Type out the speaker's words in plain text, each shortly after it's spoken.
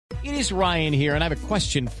It is Ryan here, and I have a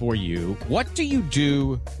question for you. What do you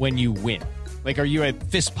do when you win? Like, are you a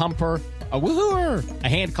fist pumper, a woohooer, a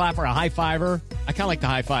hand clapper, a high fiver? I kind of like the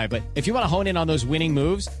high five, but if you want to hone in on those winning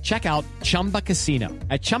moves, check out Chumba Casino.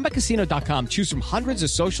 At ChumbaCasino.com, choose from hundreds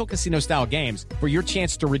of social casino-style games for your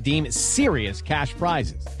chance to redeem serious cash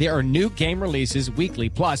prizes. There are new game releases weekly,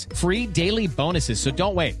 plus free daily bonuses. So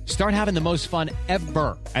don't wait. Start having the most fun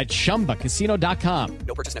ever at ChumbaCasino.com.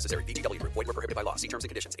 No purchase necessary. VGW Group. Void where prohibited by law. See terms and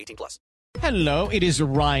conditions. 18+. Hello, it is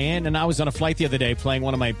Ryan, and I was on a flight the other day playing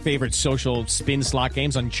one of my favorite social spin slot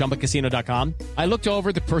games on ChumbaCasino.com. I looked over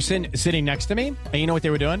at the person sitting next to me, and you know what they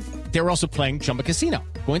were doing? They were also playing Chumba Casino.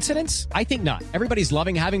 Coincidence? I think not. Everybody's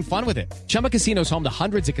loving having fun with it. Chumba Casino is home to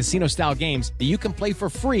hundreds of casino-style games that you can play for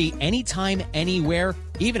free anytime, anywhere,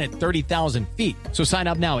 even at 30,000 feet. So sign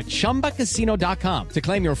up now at ChumbaCasino.com to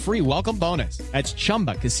claim your free welcome bonus. That's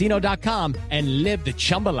ChumbaCasino.com and live the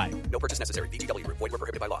Chumba life. No purchase necessary. VGW Group. Void where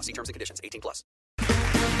prohibited by law. See terms and conditions. 18+.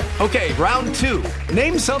 Okay, round two.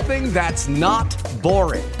 Name something that's not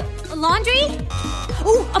boring. A laundry?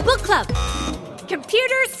 Ooh, a book club.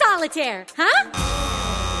 Computer solitaire, huh?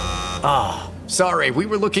 Ah, sorry, we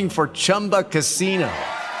were looking for Chumba Casino.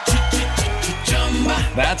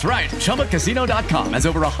 That's right, ChumbaCasino.com has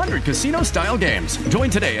over 100 casino-style games.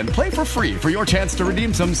 Join today and play for free for your chance to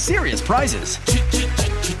redeem some serious prizes.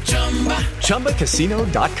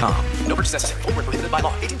 ChumbaCasino.com. No purchase necessary. Void where prohibited by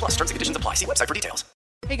law. 18+. Terms and conditions apply. See website for details.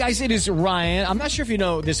 Hey guys, it is Ryan. I'm not sure if you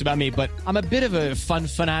know this about me, but I'm a bit of a fun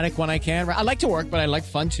fanatic when I can. I like to work, but I like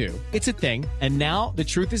fun too. It's a thing. And now the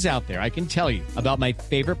truth is out there. I can tell you about my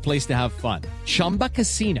favorite place to have fun. Chumba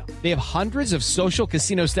Casino. They have hundreds of social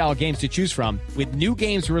casino style games to choose from with new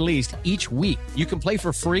games released each week. You can play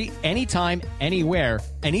for free anytime, anywhere.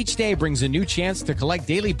 And each day brings a new chance to collect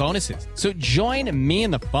daily bonuses. So join me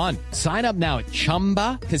in the fun. Sign up now at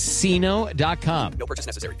ChumbaCasino.com. No purchase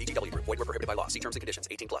necessary. VGW Group. Void where prohibited by law. See terms and conditions.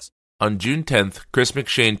 18+. On June 10th, Chris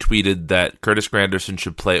McShane tweeted that Curtis Granderson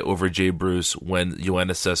should play over Jay Bruce when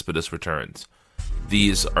Yoenis Cespedes returns.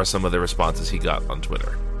 These are some of the responses he got on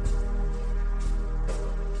Twitter.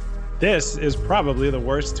 This is probably the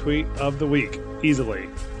worst tweet of the week, easily.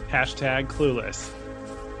 #clueless.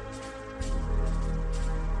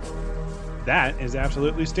 That is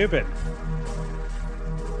absolutely stupid.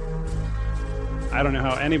 I don't know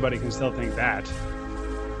how anybody can still think that.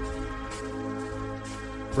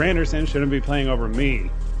 Granderson shouldn't be playing over me.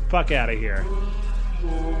 Fuck out of here.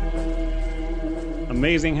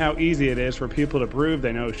 Amazing how easy it is for people to prove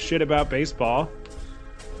they know shit about baseball.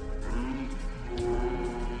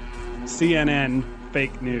 CNN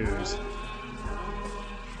fake news.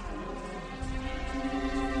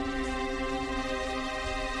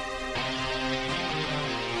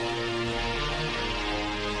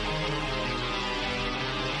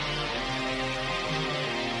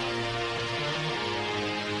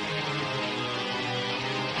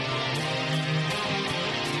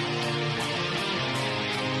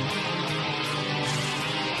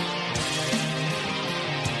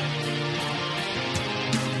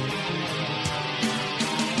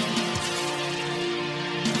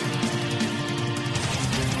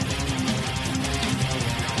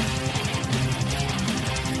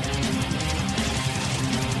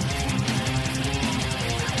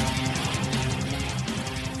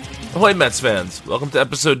 Ahoy, Mets fans! Welcome to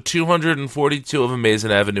episode 242 of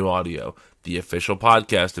Amazing Avenue Audio, the official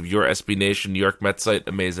podcast of your SB Nation New York Mets site,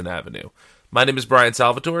 Amazing Avenue. My name is Brian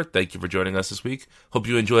Salvatore. Thank you for joining us this week. Hope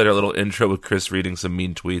you enjoyed our little intro with Chris reading some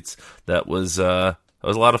mean tweets. That was a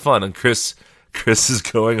lot of fun. And Chris is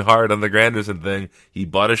going hard on the Granderson thing. He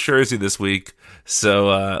bought a jersey this week,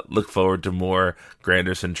 so look forward to more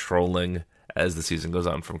Granderson trolling as the season goes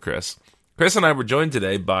on from Chris. Chris and I were joined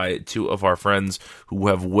today by two of our friends who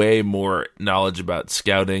have way more knowledge about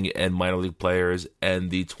scouting and minor league players and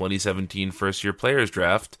the 2017 first-year players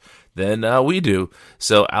draft than we do.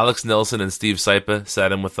 So Alex Nelson and Steve Sypa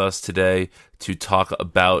sat in with us today to talk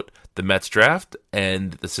about the Mets draft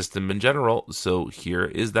and the system in general. So here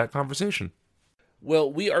is that conversation.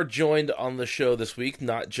 Well, we are joined on the show this week,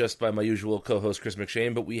 not just by my usual co-host Chris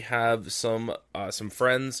McShane, but we have some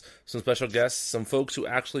friends, some special guests, some folks who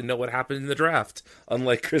actually know what happened in the draft,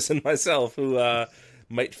 unlike Chris and myself, who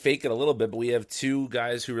might fake it a little bit, but we have two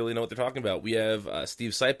guys who really know what they're talking about. We have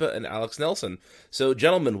Steve Sypa and Alex Nelson. So,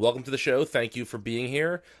 gentlemen, welcome to the show. Thank you for being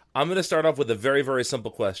here. I'm going to start off with a very, very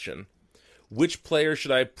simple question. Which player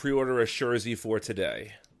should I pre-order a jersey for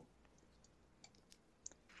today?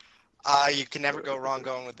 You can never go wrong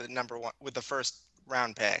going with the number one, with the first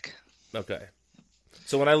round pick. Okay.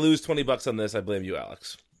 So when I lose $20 on this, I blame you,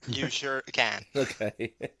 Alex. You sure can.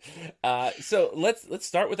 Okay. So let's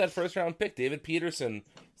start with that first round pick, David Peterson,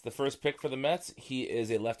 It's the first pick for the Mets. He is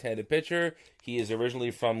a left-handed pitcher. He is originally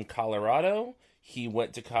from Colorado. He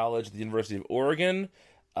went to college at the University of Oregon.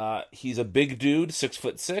 He's a big dude,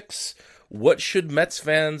 6'6". What should Mets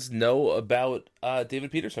fans know about David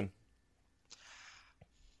Peterson?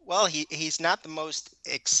 Well, he's not the most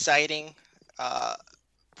exciting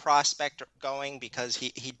prospect going because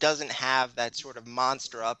he doesn't have that sort of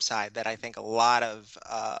monster upside that I think a lot of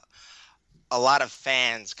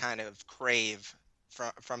fans kind of crave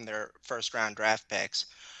from their first round draft picks.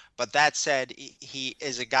 But that said, he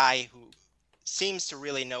is a guy who seems to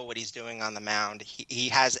really know what he's doing on the mound. He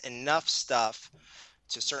has enough stuff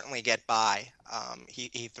to certainly get by.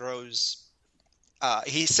 He throws.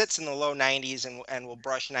 He sits in the low 90s and will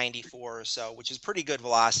brush 94 or so, which is pretty good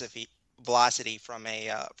velocity from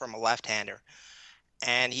a left-hander.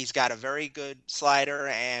 And he's got a very good slider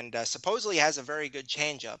and supposedly has a very good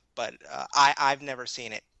changeup, but I've never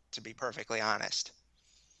seen it, to be perfectly honest.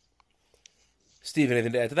 Steve,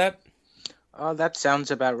 anything to add to that? That sounds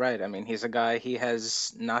about right. I mean, he's a guy, he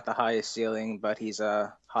has not the highest ceiling, but he's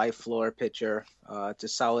a high floor pitcher. It's a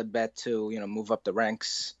solid bet to, move up the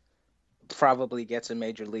ranks. Probably gets a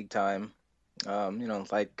major league time.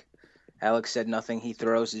 Like Alex said, nothing he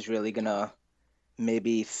throws is really going to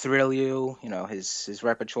maybe thrill you. His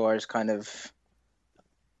repertoire is kind of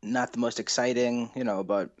not the most exciting,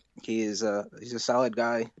 but he's a solid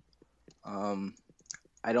guy.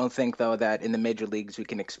 I don't think, though, that in the major leagues we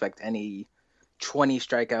can expect any 20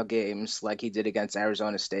 strikeout games like he did against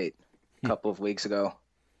Arizona State a couple of weeks ago.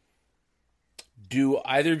 Do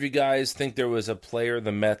either of you guys think there was a player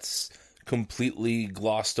the Mets completely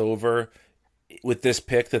glossed over with this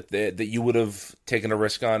pick that you would have taken a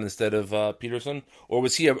risk on instead of Peterson? Or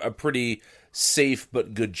was he a pretty safe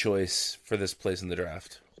but good choice for this place in the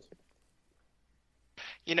draft?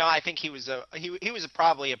 I think he was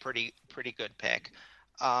probably a pretty good pick.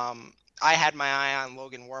 I had my eye on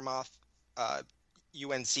Logan Warmoth,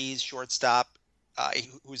 UNC's shortstop,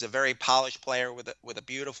 who's a very polished player with a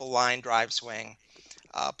beautiful line drive swing.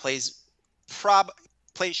 Plays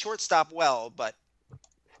shortstop well, but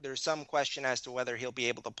there's some question as to whether he'll be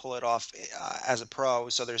able to pull it off as a pro.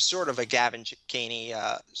 So there's sort of a Gavin Cicchini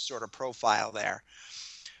sort of profile there.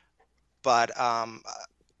 But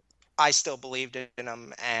I still believed in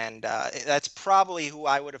him, and that's probably who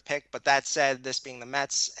I would have picked. But that said, this being the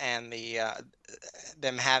Mets and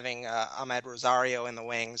them having Ahmed Rosario in the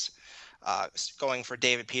wings, going for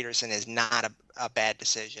David Peterson is not a bad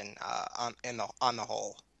decision on the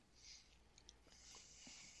whole.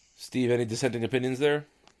 Steve, any dissenting opinions there?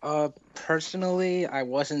 Personally, I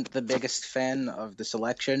wasn't the biggest fan of the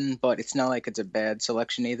selection, but it's not like it's a bad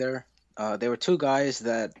selection either. There were two guys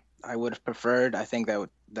that I would have preferred. I think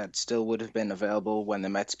that still would have been available when the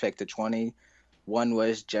Mets picked at 20. One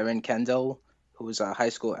was Jeren Kendall, who was a high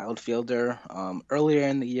school outfielder. Earlier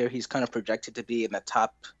in the year, he's kind of projected to be in the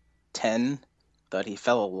top 10, but he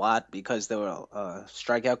fell a lot because there were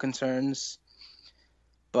strikeout concerns.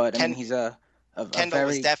 But I mean, he's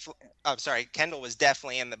Kendall was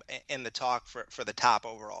definitely in the talk for the top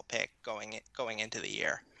overall pick going into the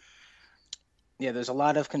year. Yeah, there's a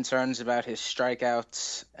lot of concerns about his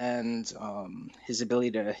strikeouts and his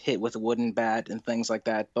ability to hit with a wooden bat and things like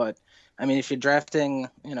that. But I mean, if you're drafting,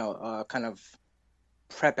 kind of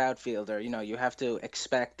prep outfielder, you have to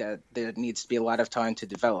expect that there needs to be a lot of time to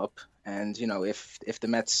develop. And if the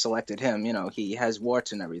Mets selected him, he has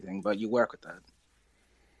warts and everything, but you work with that.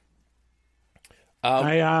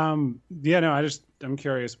 I'm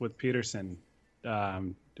curious with Peterson.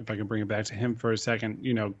 If I can bring it back to him for a second,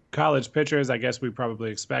 college pitchers, I guess we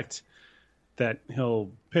probably expect that he'll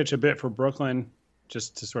pitch a bit for Brooklyn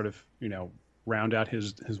just to sort of, round out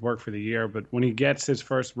his work for the year. But when he gets his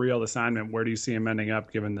first real assignment, where do you see him ending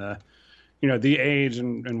up given the age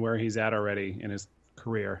and where he's at already in his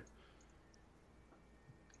career?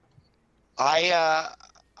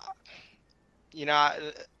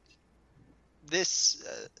 This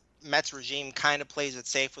Mets regime kind of plays it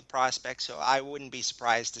safe with prospects, so I wouldn't be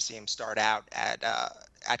surprised to see him start out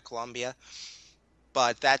at Columbia.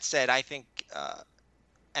 But that said, I think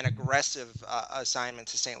an aggressive assignment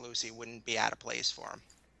to St. Lucie wouldn't be out of place for him.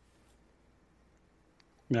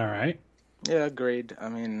 All right. Yeah, agreed. I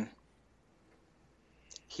mean,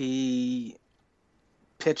 he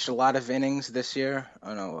pitched a lot of innings this year.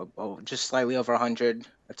 I don't know, just slightly over 100.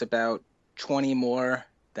 That's about 20 more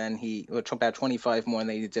than about 25 more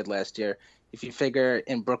than he did last year. If you figure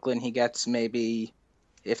in Brooklyn, he gets maybe,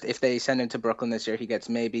 if they send him to Brooklyn this year, he gets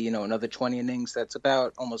maybe, another 20 innings. That's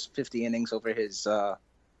about almost 50 innings over his,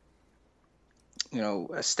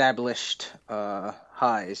 established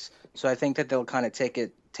highs. So I think that they'll kind of take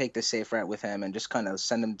it take the safe route with him and just kind of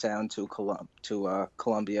send him down to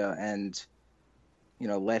Columbia and,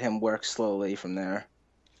 let him work slowly from there.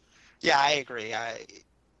 Yeah, I agree.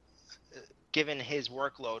 Given his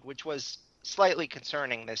workload, which was slightly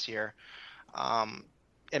concerning this year,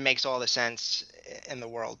 it makes all the sense in the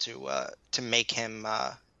world to make him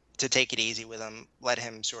to take it easy with him, let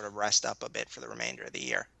him sort of rest up a bit for the remainder of the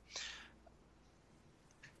year.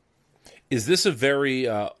 Is this a very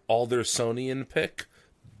Aldersonian pick?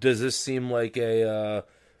 Does this seem like a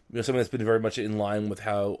something that's been very much in line with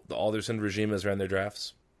how the Alderson regime has ran their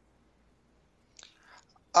drafts?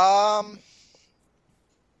 I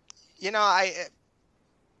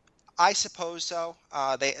suppose so.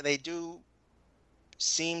 They do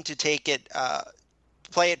seem to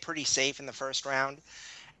play it pretty safe in the first round,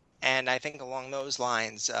 and I think along those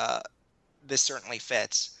lines, this certainly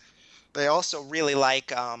fits. They also really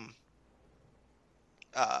like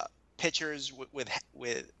pitchers with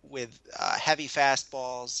heavy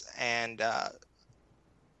fastballs and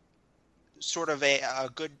sort of a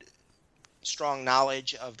good, strong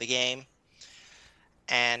knowledge of the game.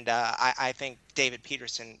 And I think David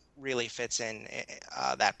Peterson really fits in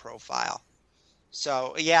that profile.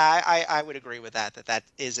 So, yeah, I would agree with that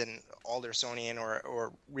is an Aldersonian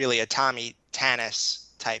or really a Tommy Tanis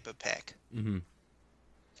type of pick. Mm-hmm.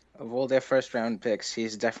 Of all their first-round picks,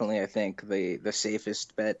 he's definitely, I think, the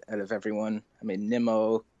safest bet out of everyone. I mean,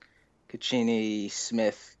 Nimmo, Caccini,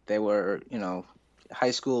 Smith, they were, high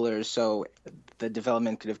schoolers, so the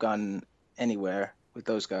development could have gone anywhere with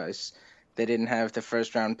those guys. They didn't have the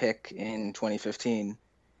first-round pick in 2015,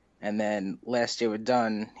 and then last year with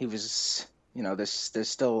Dunn, he was, there's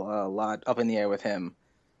still a lot up in the air with him.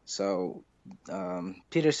 So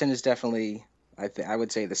Peterson is definitely, I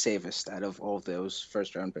would say, the safest out of all of those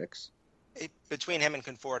first-round picks. Between him and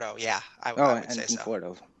Conforto, yeah, I would say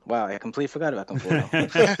Conforto. So. Wow, I completely forgot about Conforto.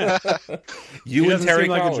 He doesn't seem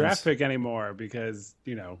like a draft pick anymore because,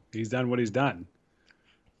 he's done what he's done.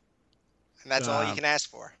 And that's all you can ask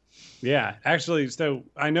for. Yeah, actually, so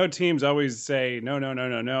I know teams always say no, and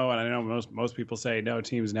I know most people say no,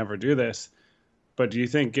 teams never do this. But do you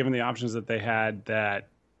think, given the options that they had, that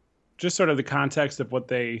just sort of the context of what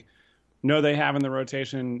they know they have in the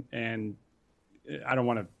rotation, and I don't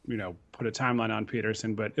want to, put a timeline on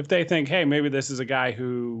Peterson, but if they think, hey, maybe this is a guy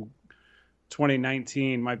who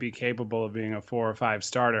 2019 might be capable of being a 4 or 5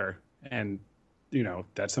 starter, and,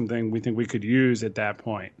 that's something we think we could use at that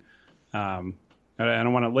point. I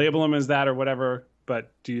don't want to label him as that or whatever,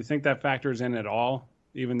 but do you think that factors in at all,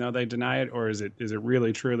 even though they deny it, or is it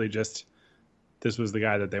really truly just this was the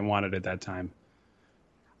guy that they wanted at that time?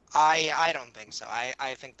 I don't think so.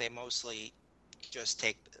 I think they mostly just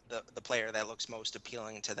take the player that looks most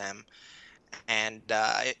appealing to them, and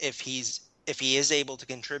if he is able to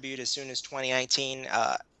contribute as soon as 2019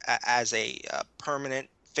 as a permanent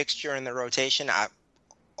fixture in the rotation,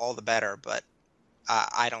 all the better. But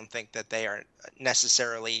I don't think that they are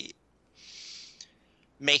necessarily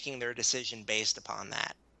making their decision based upon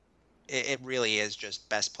that. It really is just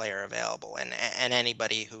best player available, and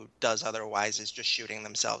anybody who does otherwise is just shooting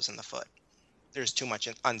themselves in the foot. There's too much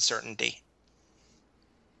uncertainty.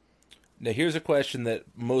 Now, here's a question that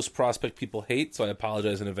most prospect people hate, so I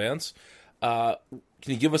apologize in advance. Can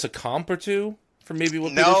you give us a comp or two for maybe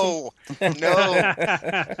what? No. Come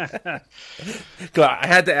on, I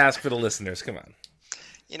had to ask for the listeners. Come on.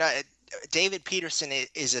 David Peterson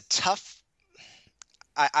is a tough.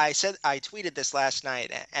 I tweeted this last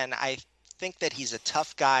night, and I think that he's a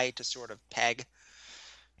tough guy to sort of peg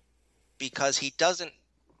because he doesn't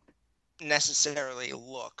necessarily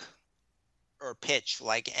look or pitch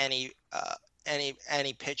like any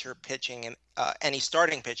pitcher pitching in any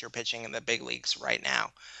starting pitcher pitching in the big leagues right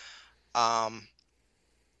now.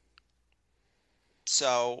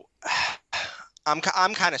 So I'm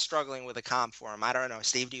kind of struggling with a comp for him. I don't know.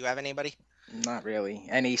 Steve, do you have anybody? Not really.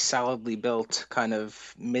 Any solidly built kind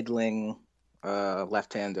of middling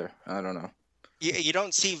left-hander. I don't know. You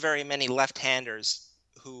don't see very many left-handers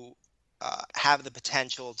who have the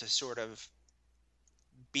potential to sort of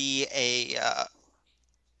be a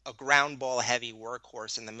ground ball heavy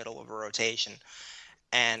workhorse in the middle of a rotation.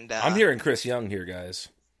 And I'm hearing Chris Young here, guys.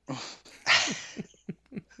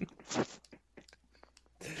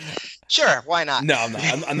 Sure, why not? No, I'm not.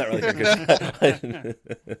 I'm not really hearing Chris.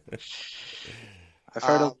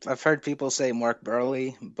 I've heard people say Mark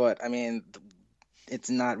Burley, but I mean, it's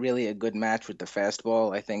not really a good match with the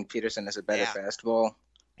fastball. I think Peterson has a better fastball.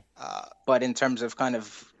 But in terms of kind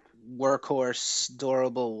of workhorse,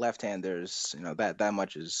 durable left-handers, that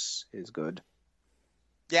much is good.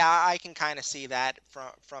 Yeah, I can kind of see that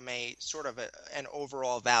from a sort of an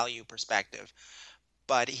overall value perspective.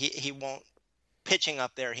 but he won't, pitching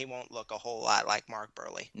up there, he won't look a whole lot like Mark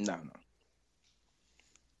Buehrle. No.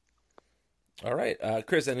 All right.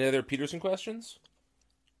 Chris, any other Peterson questions?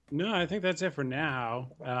 No, I think that's it for now.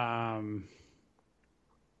 I'm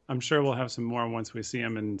sure we'll have some more once we see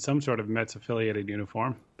him in some sort of Mets affiliated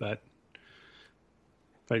uniform. But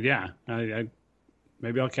yeah, I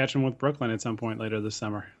maybe I'll catch him with Brooklyn at some point later this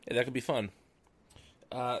summer. Yeah, that could be fun.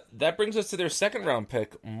 That brings us to their second round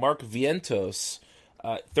pick, Mark Vientos,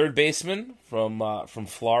 third baseman from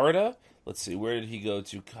Florida. Let's see, where did he go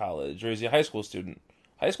to college? Or is he a high school student?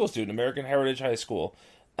 American Heritage High School.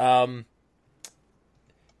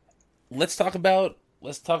 Let's talk about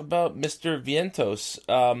Mr. Vientos.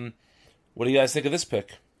 What do you guys think of this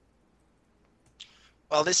pick?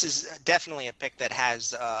 Well, this is definitely a pick that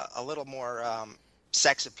has a little more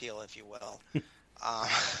sex appeal, if you will,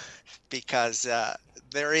 because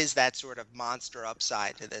there is that sort of monster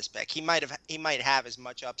upside to this pick. He might have as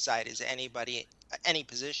much upside as any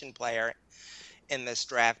position player in this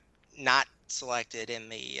draft, not selected in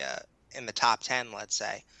the top 10, let's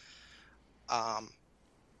say.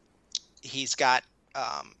 He's got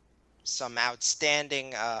some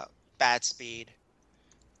outstanding bat speed,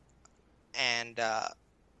 and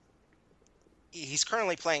he's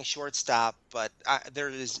currently playing shortstop, but there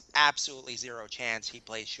is absolutely zero chance he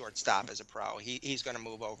plays shortstop as a pro. He's going to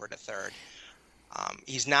move over to third.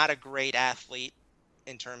 He's not a great athlete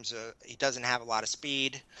in terms of, he doesn't have a lot of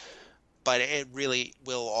speed, but it really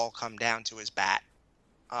will all come down to his bat.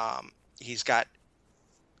 He's got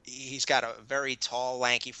a very tall,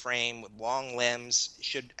 lanky frame with long limbs,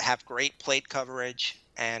 should have great plate coverage,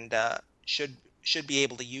 and should be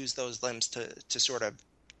able to use those limbs to sort of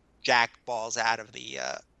jack balls out of the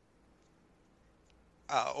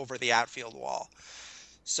over the outfield wall.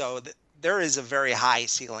 So there is a very high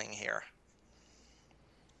ceiling here.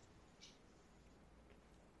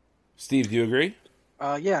 Steve, do you agree?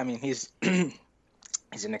 Yeah, I mean, he's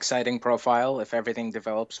he's an exciting profile if everything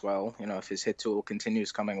develops well. If his hit tool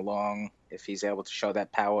continues coming along, if he's able to show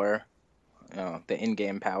that power, the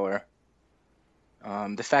in-game power.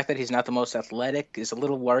 The fact that he's not the most athletic is a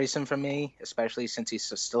little worrisome for me, especially since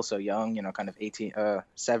he's still so young, kind of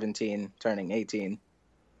 17, turning 18.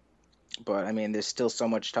 But, I mean, there's still so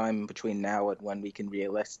much time between now and when we can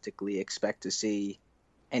realistically expect to see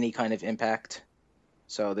any kind of impact.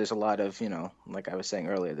 So there's a lot of, like I was saying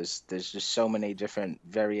earlier, there's just so many different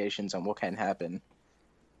variations on what can happen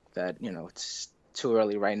that, it's too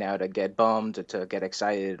early right now to get bummed or to get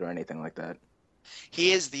excited or anything like that.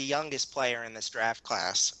 He is the youngest player in this draft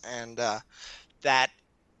class, and that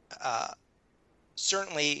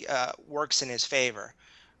certainly works in his favor.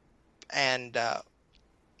 And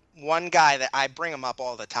one guy that I bring him up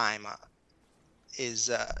all the time is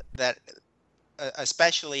that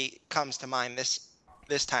especially comes to mind this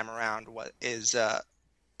time around is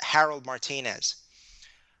Harold Martinez.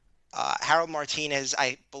 Harold Martinez,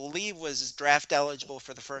 I believe, was draft eligible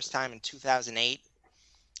for the first time in 2008.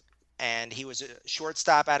 And he was a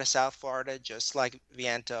shortstop out of South Florida, just like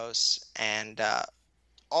Vientos, and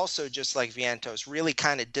also just like Vientos, really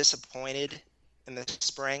kind of disappointed in the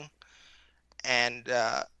spring, and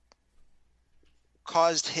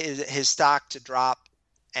caused his stock to drop,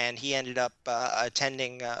 and he ended up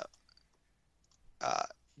attending the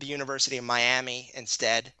University of Miami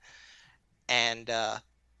instead, and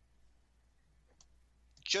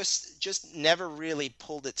just never really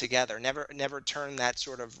pulled it together, never turned that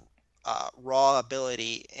sort of raw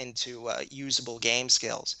ability into usable game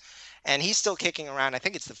skills. And he's still kicking around. I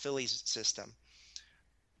think it's the Phillies system.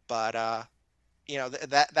 But,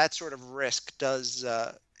 that sort of risk does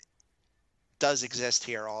exist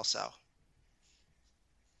here also.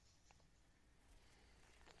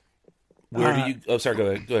 Where do you... Oh, sorry, go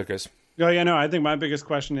ahead, Chris. Oh, yeah, no, I think my biggest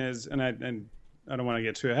question is, and I don't want to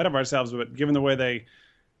get too ahead of ourselves, but given the way they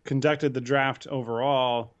conducted the draft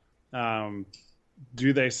overall,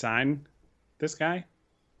 do they sign this guy?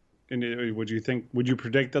 And would you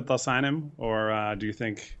predict that they'll sign him, or do you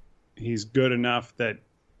think he's good enough that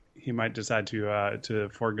he might decide to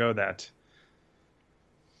forego that?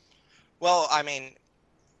 Well, I mean,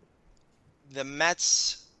 the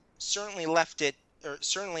Mets certainly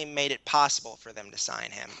certainly made it possible for them to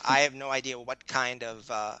sign him. I have no idea what kind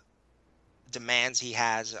of demands he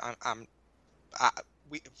has.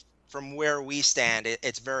 From where we stand,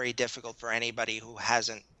 it's very difficult for anybody who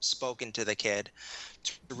hasn't spoken to the kid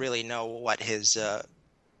to really know what his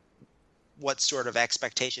what sort of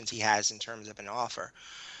expectations he has in terms of an offer.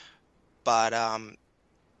 But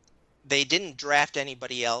they didn't draft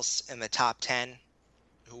anybody else in the top 10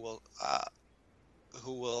 who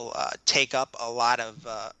will take up a lot of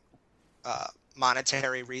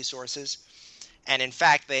monetary resources. And in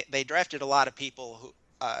fact, they drafted a lot of people who,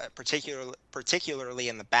 particularly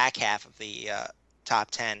in the back half of the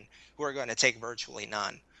top 10, who are going to take virtually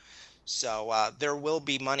none. So there will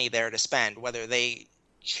be money there to spend. Whether they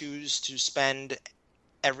choose to spend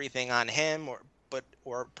everything on him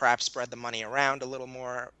or perhaps spread the money around a little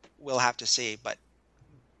more, we'll have to see. But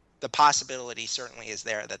the possibility certainly is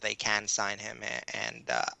there that they can sign him, and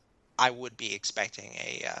I would be expecting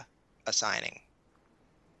a signing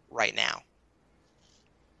right now.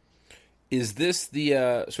 Is this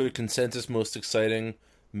the sort of consensus most exciting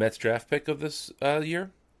Mets draft pick of this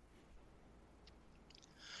year?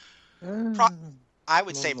 I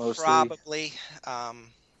would say mostly. probably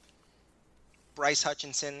Bryce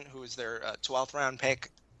Hutchinson, who is their 12th round pick,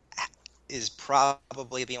 is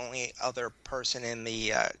probably the only other person in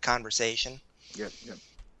the conversation. Yep.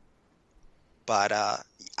 But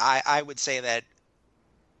I would say that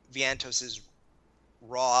Vientos'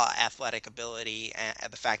 raw athletic ability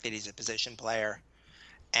and the fact that he's a position player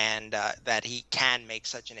and that he can make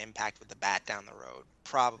such an impact with the bat down the road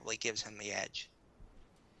probably gives him the edge.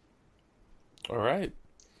 All right.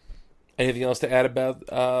 Anything else to add about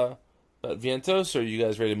Vientos, or are you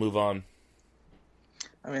guys ready to move on?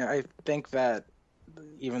 I mean, I think that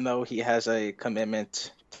even though he has a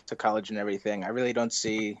commitment to college and everything, I really don't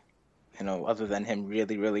see, other than him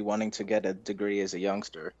really, really wanting to get a degree as a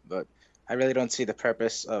youngster, but I really don't see the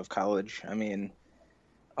purpose of college. I mean,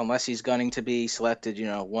 unless he's gunning to be selected,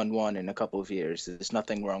 1-1 in a couple of years, there's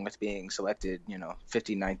nothing wrong with being selected,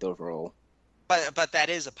 59th overall. But that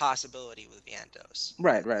is a possibility with Vientos.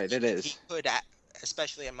 Right, it is. He could,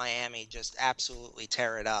 especially in Miami, just absolutely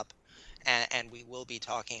tear it up, and we will be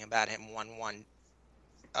talking about him 1-1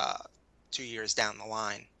 2 years down the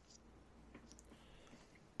line.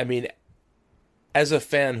 I mean, as a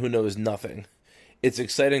fan who knows nothing, it's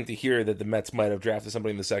exciting to hear that the Mets might have drafted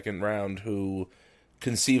somebody in the second round who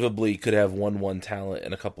conceivably could have 1-1 talent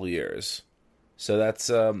in a couple of years. So that's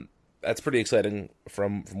pretty exciting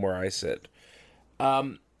from where I sit.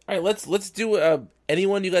 All right, let's do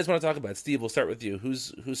anyone you guys want to talk about. Steve, we'll start with you.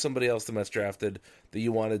 Who's somebody else the Mets drafted that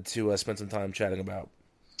you wanted to spend some time chatting about?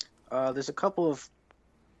 There's a couple of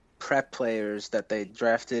prep players that they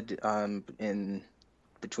drafted in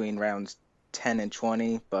between rounds 10 and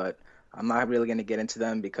 20, but I'm not really going to get into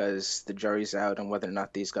them because the jury's out on whether or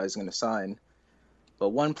not these guys are going to sign. But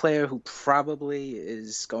one player who probably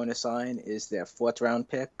is going to sign is their 4th round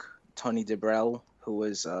pick, Tony DeBrell, who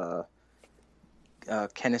was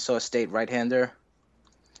Kennesaw State right-hander.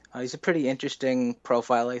 He's a pretty interesting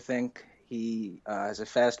profile, I think. He has a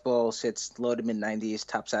fastball, sits low to mid-90s,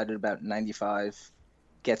 tops out at about 95,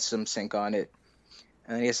 gets some sink on it.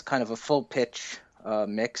 And he has kind of a full pitch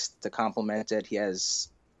mix to complement it. He has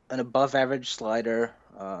an above-average slider,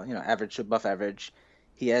 average to above average.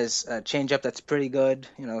 He has a changeup that's pretty good.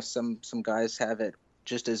 Some guys have it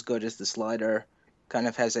just as good as the slider. Kind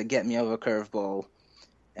of has a get-me-over curveball.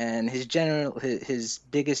 And his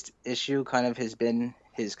biggest issue kind of has been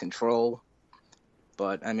his control.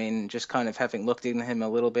 But, I mean, just kind of having looked into him a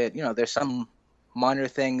little bit, there's some minor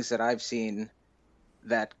things that I've seen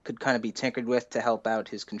that could kind of be tinkered with to help out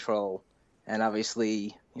his control. And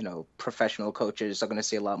obviously, professional coaches are going to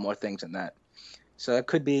see a lot more things than that. So it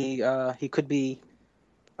could be, he could be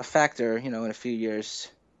a factor, in a few years.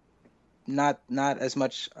 Not as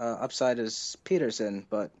much upside as Peterson,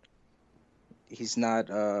 but he's not,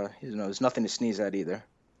 there's nothing to sneeze at either.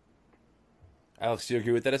 Alex, do you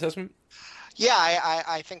agree with that assessment? Yeah,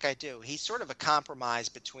 I think I do. He's sort of a compromise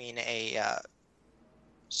between a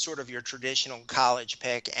sort of your traditional college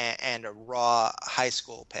pick and a raw high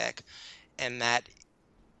school pick, and that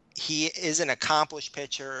he is an accomplished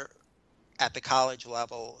pitcher at the college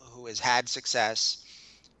level who has had success,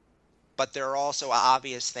 but there are also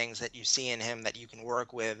obvious things that you see in him that you can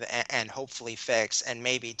work with and hopefully fix and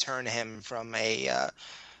maybe turn him from a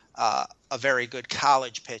very good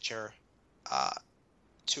college pitcher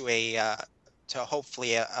to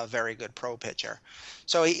hopefully a very good pro pitcher.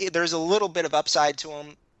 So there's a little bit of upside to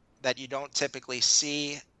him that you don't typically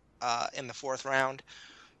see in the 4th round,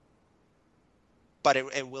 but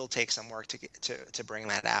it will take some work to bring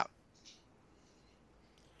that out.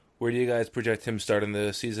 Where do you guys project him starting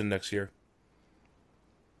the season next year?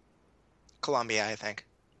 Columbia, I think.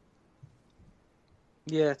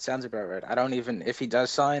 Yeah, it sounds about right. If he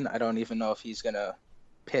does sign, I don't even know if he's going to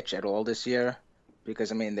pitch at all this year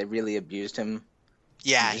because, I mean, they really abused him.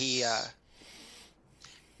 Yeah,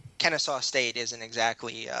 Kennesaw State isn't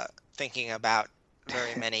exactly thinking about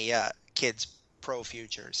very many kids' pro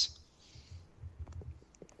futures.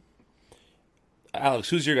 Alex,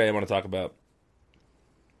 who's your guy you want to talk about?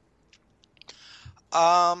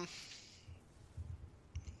 There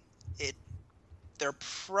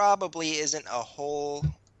probably isn't a whole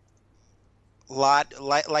lot.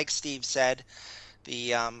 Like Steve said,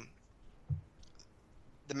 the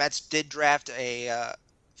Mets did draft a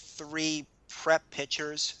 3 prep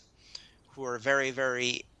pitchers who are very,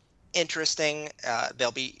 very interesting.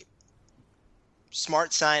 They'll be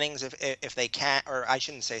smart signings if they can, or I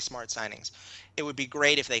shouldn't say smart signings. It would be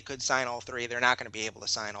great if they could sign all 3. They're not going to be able to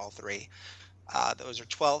sign all 3. Those are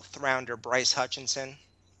 12th rounder Bryce Hutchinson,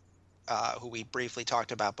 who we briefly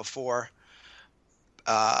talked about before.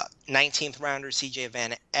 19th rounder CJ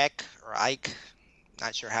Van Eck, or Ike,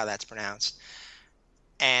 not sure how that's pronounced.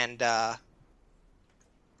 And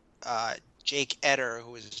Jake Eder,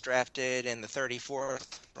 who was drafted in the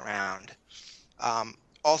 34th round.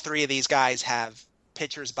 All 3 of these guys have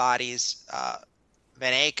pitchers' bodies.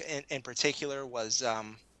 Van Eyck, in particular, was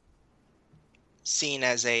seen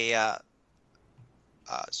as a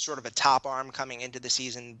sort of a top arm coming into the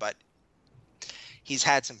season, but he's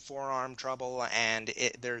had some forearm trouble, and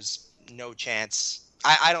there's no chance.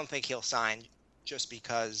 I don't think he'll sign just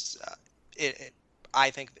because I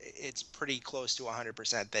think it's pretty close to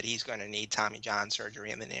 100% that he's going to need Tommy John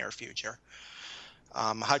surgery in the near future.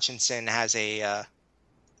 Hutchinson has the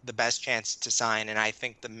best chance to sign, and I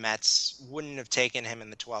think the Mets wouldn't have taken him in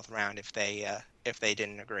the 12th round if they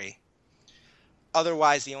didn't agree.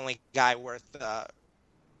 Otherwise, the only guy worth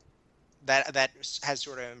that has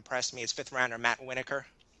sort of impressed me is 5th rounder Matt Winokur.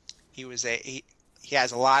 He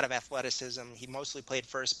has a lot of athleticism. He mostly played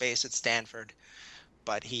first base at Stanford,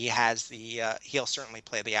 but he'll certainly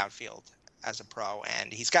play the outfield as a pro,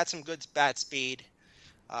 and he's got some good bat speed.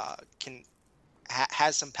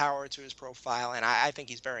 Has some power to his profile, and I think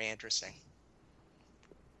he's very interesting.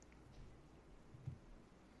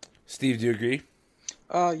 Steve, do you agree?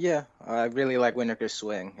 Yeah. I really like Winokur's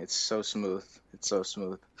swing. It's so smooth.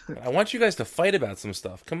 I want you guys to fight about some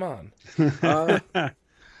stuff. Come on. I'm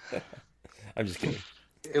just kidding.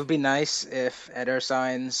 It would be nice if Eder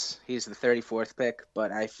signs. He's the 34th pick,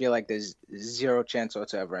 but I feel like there's zero chance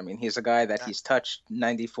whatsoever. I mean, he's a guy that he's touched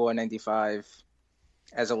 94, 95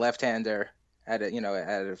 as a left-hander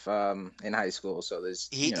in high school. So there's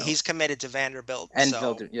he's committed to Vanderbilt. And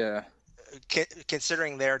so, yeah.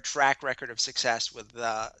 Considering their track record of success with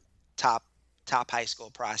top high school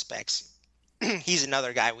prospects, he's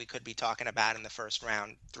another guy we could be talking about in the first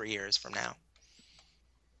round 3 years from now.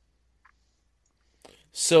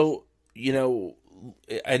 So,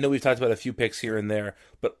 I know we've talked about a few picks here and there,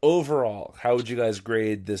 but overall, how would you guys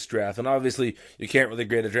grade this draft? And obviously, you can't really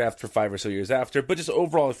grade a draft for 5 or so years after, but just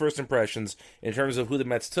overall, the first impressions in terms of who the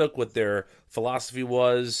Mets took, what their philosophy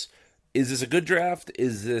was. Is this a good draft?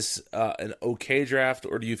 Is this an okay draft?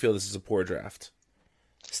 Or do you feel this is a poor draft?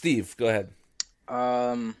 Steve, go ahead.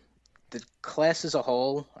 The class as a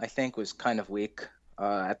whole, I think, was kind of weak.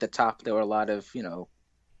 At the top, there were a lot of,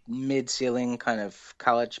 mid-ceiling kind of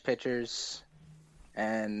college pitchers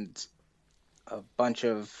and a bunch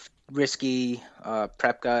of risky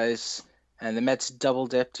prep guys. And the Mets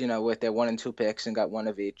double-dipped, with their 1 and 2 picks and got one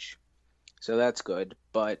of each. So that's good.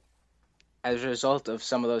 But as a result of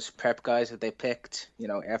some of those prep guys that they picked,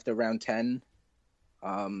 after round 10,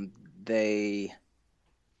 let me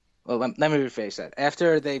rephrase that.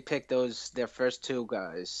 After they picked their first 2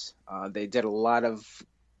 guys, they did a lot of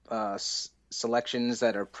selections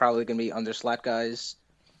that are probably going to be under slot guys.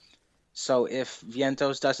 So if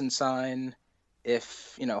Vientos doesn't sign,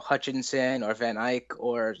 if Hutchinson or Van Eyck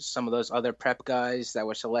or some of those other prep guys that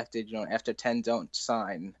were selected, after 10 don't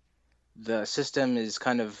sign, the system is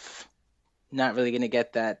kind of not really going to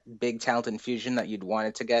get that big talent infusion that you'd want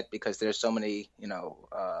it to get because there's so many,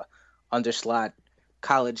 underslot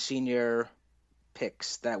college senior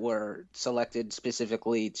picks that were selected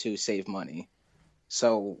specifically to save money.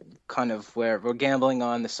 So kind of we're gambling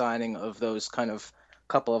on the signing of those kind of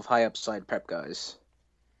couple of high upside prep guys.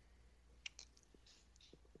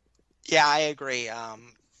 Yeah, I agree.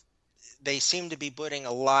 They seem to be putting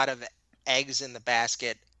a lot of eggs in the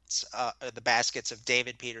baskets of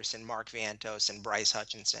David Peterson, Mark Vientos, and Bryce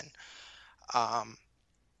Hutchinson.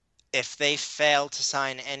 If they fail to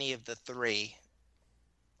sign any of the 3,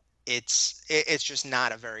 it's just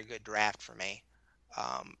not a very good draft for me.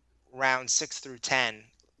 Rounds 6 through 10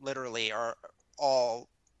 literally are all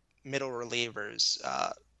middle relievers,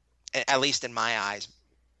 at least in my eyes.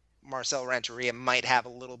 Marcel Renteria might have a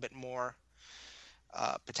little bit more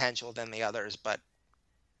potential than the others, but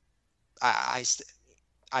I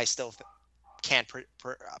still can't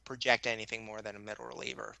project anything more than a middle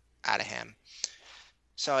reliever out of him.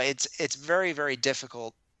 So it's very, very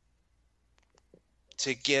difficult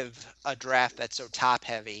to give a draft that's so top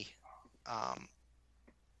heavy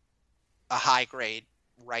a high grade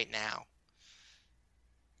right now.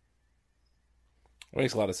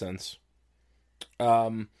 Makes a lot of sense.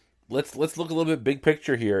 Let's look a little bit big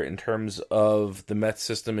picture here in terms of the Mets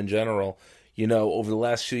system in general. You know, over the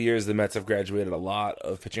last few years, the Mets have graduated a lot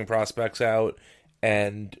of pitching prospects out,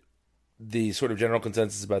 and the sort of general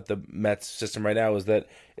consensus about the Mets system right now is that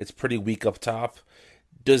it's pretty weak up top.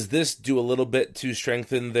 Does this do a little bit to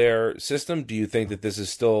strengthen their system? Do you think that this is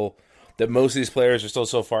still, that most of these players are still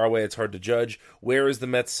so far away it's hard to judge? Where is the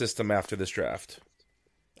Mets system after this draft?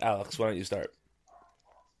 Alex, why don't you start?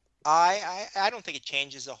 I don't think it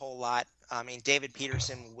changes a whole lot. I mean, David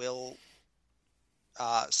Peterson will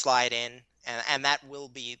slide in, and that will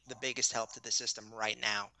be the biggest help to the system right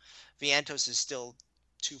now. Vientos is still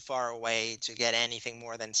too far away to get anything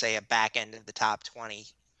more than, say, a back end of the top 20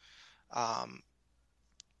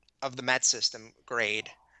 of the Mets system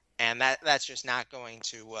grade, and that's just not going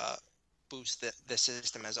to boost the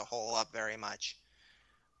system as a whole up very much.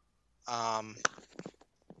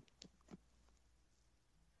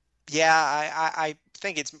 Yeah, I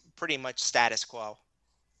think it's pretty much status quo.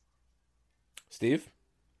 Steve?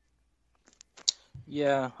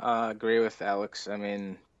 Yeah, I agree with Alex. I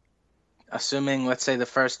mean, assuming, let's say, the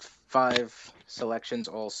first 5 selections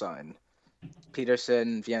all sign.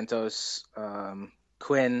 Peterson, Vientos,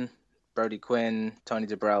 Quinn, Brody Quinn, Tony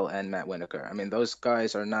DeBrell, and Matt Winokur. I mean, those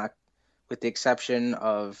guys are not, with the exception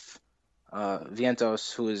of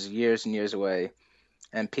Vientos, who is years and years away,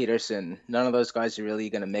 and Peterson, none of those guys are really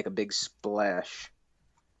going to make a big splash.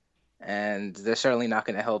 And they're certainly not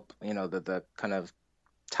going to help, the kind of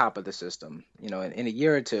top of the system. In a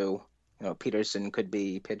year or two, Peterson could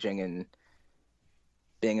be pitching in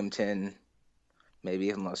Binghamton, maybe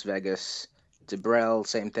in Las Vegas. DeBrell,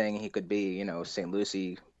 same thing. He could be, St.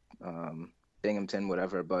 Lucie, Binghamton,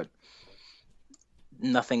 whatever. But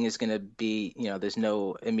nothing is going to be, there's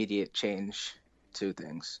no immediate change to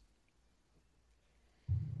things.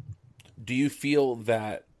 Do you feel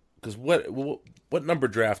that, because what number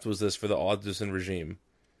draft was this for the Alderson regime?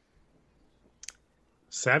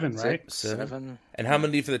 7, right? 7. And how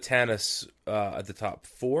many for the Tanis at the top?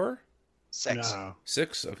 4? 6. No.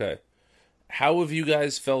 6? Okay. How have you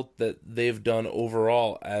guys felt that they've done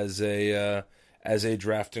overall as a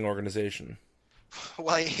drafting organization?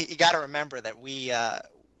 Well, you got to remember that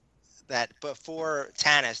that before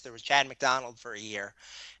Tanis, there was Chad McDonald for a year,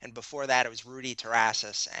 and before that it was Rudy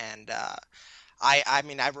Terrasas. And I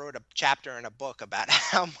mean, I wrote a chapter in a book about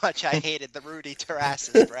how much I hated the Rudy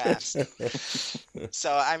Terrasas drafts.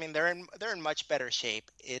 So I mean, they're in much better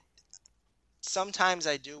shape. Sometimes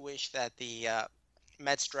I do wish that the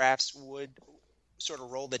Mets drafts would sort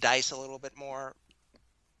of roll the dice a little bit more,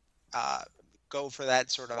 go for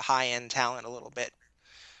that sort of high-end talent a little bit.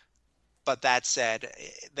 But that said,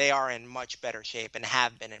 they are in much better shape and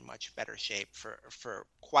have been in much better shape for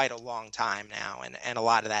quite a long time now. And a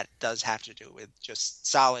lot of that does have to do with just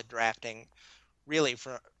solid drafting, really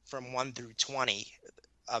from 1 through 20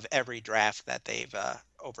 of every draft that they've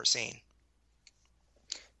overseen.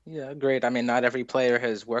 Yeah, great. I mean, not every player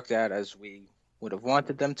has worked out as we would have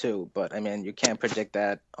wanted them to, but I mean, you can't predict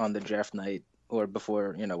that on the draft night or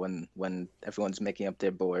before, when everyone's making up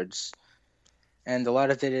their boards. And a lot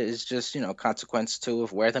of it is just, consequence, too,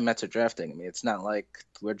 of where the Mets are drafting. I mean, it's not like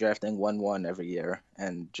we're drafting 1-1 every year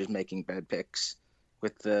and just making bad picks.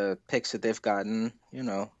 With the picks that they've gotten,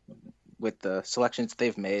 with the selections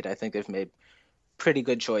they've made, I think they've made pretty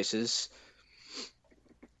good choices.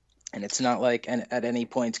 And it's not like at any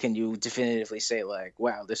point can you definitively say, like,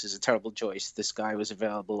 wow, this is a terrible choice. This guy was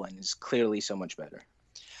available and is clearly so much better.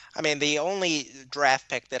 I mean, the only draft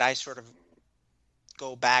pick that I sort of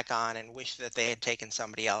go back on and wish that they had taken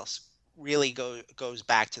somebody else really goes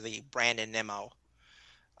back to the Brandon Nimmo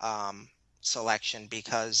selection,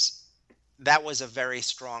 because that was a very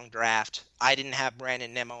strong draft. I didn't have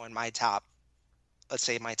Brandon Nimmo in my top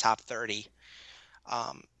 30.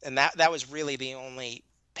 And that was really the only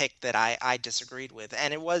pick that I disagreed with.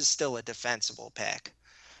 And it was still a defensible pick.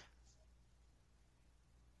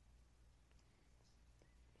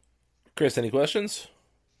 Chris, any questions?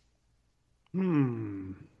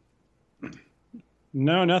 No,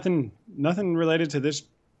 nothing related to this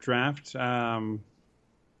draft. I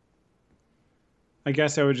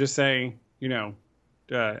guess I would just say,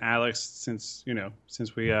 Alex, since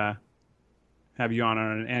we have you on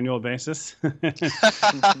an annual basis,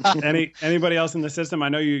 anybody else in the system? I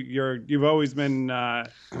know you've always been,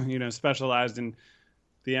 specialized in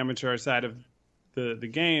the amateur side of the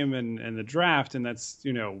game and the draft, and that's,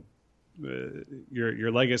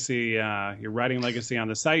 your legacy, your writing legacy on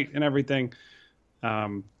the site and everything.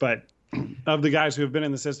 But of the guys who have been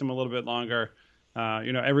in the system a little bit longer,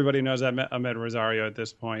 Everybody knows Ahmed Rosario at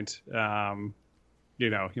this point.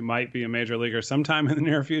 He might be a major leaguer sometime in the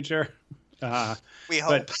near future. We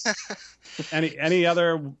hope. any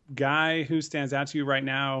other guy who stands out to you right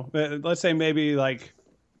now? Let's say maybe below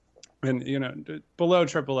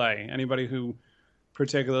AAA. Anybody who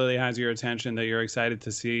particularly has your attention that you're excited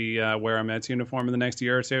to see wear a Mets uniform in the next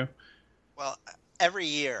year or two? Well, every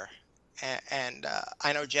year, and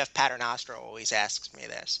I know Jeff Paternostro always asks me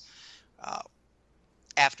this.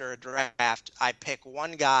 After a draft, I pick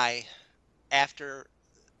one guy after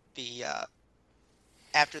the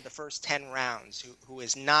first 10 rounds who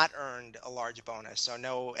has not earned a large bonus. So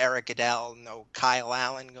no Eric Goodell, no Kyle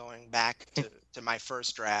Allen going back to my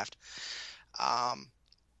first draft.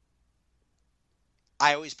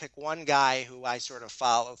 I always pick one guy who I sort of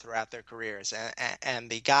follow throughout their careers. And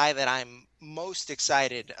the guy that I'm most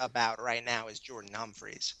excited about right now is Jordan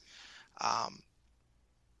Humphreys.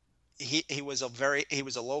 He was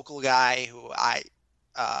a local guy who I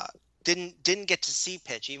didn't get to see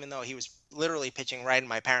pitch, even though he was literally pitching right in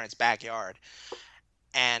my parents' backyard.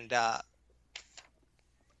 And but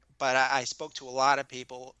I spoke to a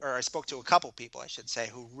couple people, I should say,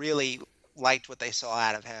 who really liked what they saw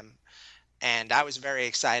out of him. And I was very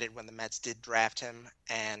excited when the Mets did draft him.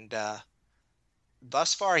 And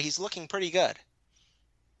thus far, he's looking pretty good.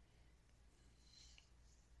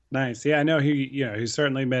 Nice. Yeah, I know he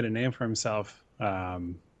certainly made a name for himself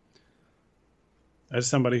as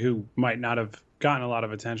somebody who might not have gotten a lot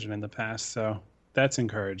of attention in the past. So that's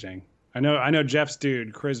encouraging. I know Jeff's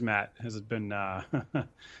dude, Chrismat, has been,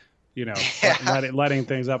 letting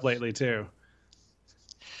things up lately too.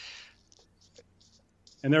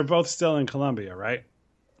 And they're both still in Colombia, right?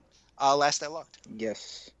 Last I looked.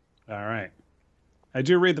 Yes. All right. I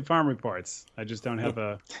do read the farm reports. I just don't have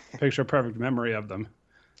a picture-perfect memory of them.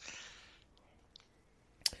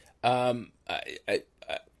 How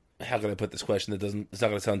can I put this question it's not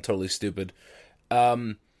going to sound totally stupid.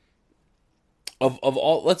 Of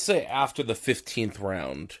all, let's say after the 15th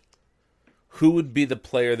round, who would be the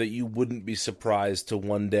player that you wouldn't be surprised to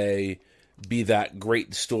one day be that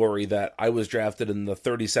great story that I was drafted in the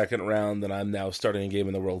 32nd round and I'm now starting a game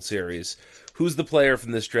in the World Series? Who's the player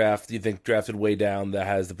from this draft do you think drafted way down that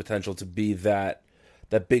has the potential to be that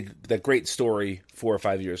great story 4 or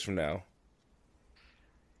 5 years from now?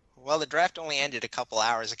 Well, the draft only ended a couple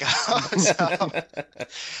hours ago, so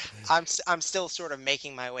I'm still sort of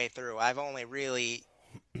making my way through. I've only really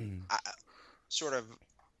sort of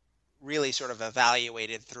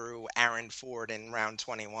evaluated through Aaron Ford in round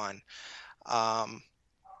 21. The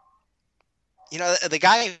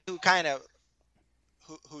guy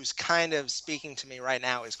who's kind of speaking to me right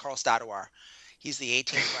now is Carl Stadawar. He's the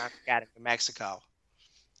 18th round pick out of New Mexico,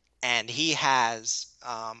 and he has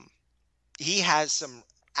some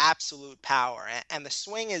absolute power, and the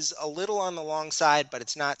swing is a little on the long side, but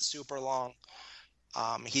it's not super long.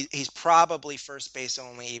 He's probably first base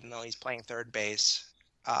only, even though he's playing third base.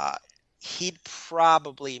 He'd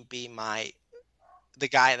probably be the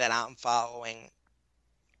guy that I'm following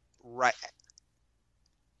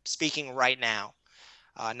speaking right now,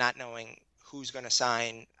 not knowing who's going to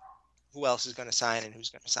sign, who else is going to sign, and who's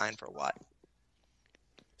going to sign for what.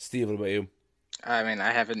 Steve, what about you? I mean,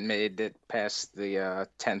 I haven't made it past the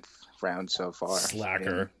 10th round so far.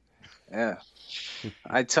 Slacker. Yeah.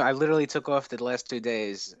 I literally took off the last 2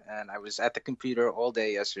 days, and I was at the computer all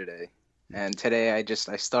day yesterday. And today I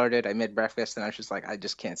started, I made breakfast, and I was just like, I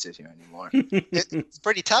just can't sit here anymore. It's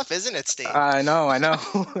pretty tough, isn't it, Steve? I know. I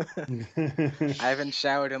haven't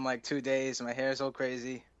showered in like 2 days. My hair's all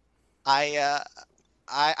crazy. I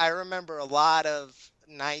remember a lot of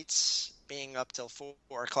nights being up till 4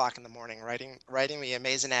 o'clock in the morning, writing the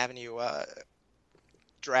Amazing Avenue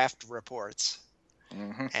draft reports.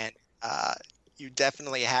 Mm-hmm. And you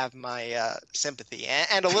definitely have my sympathy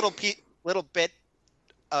and a little bit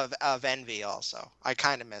of envy also. I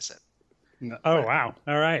kind of miss it. Oh, wow.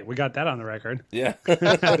 All right. We got that on the record. Yeah. Doesn't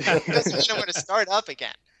mean I'm going to start up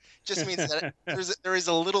again. Just means that there is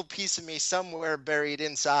a little piece of me somewhere buried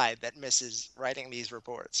inside that misses writing these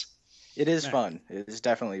reports. It is fun. It is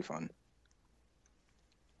definitely fun.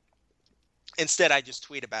 Instead, I just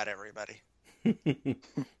tweet about everybody.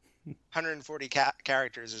 140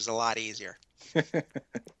 characters is a lot easier.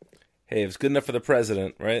 Hey, it's good enough for the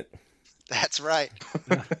president, right? That's right.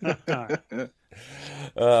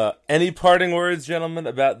 Any parting words, gentlemen,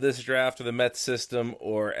 about this draft or the Mets system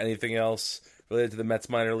or anything else related to the Mets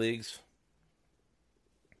minor leagues?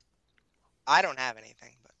 I don't have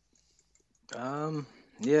anything.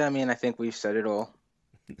 Yeah, I mean, I think we've said it all.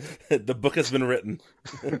 The book has been written.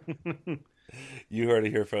 You heard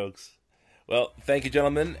it here, folks. Well, thank you,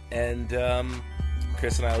 gentlemen, and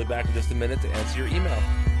Chris and I will be back in just a minute to answer your email.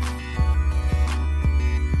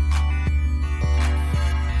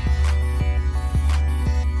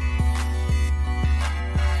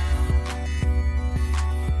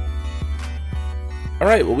 All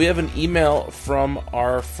right, well, we have an email from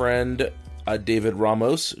our friend David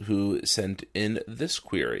Ramos, who sent in this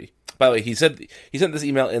query. By the way, he sent this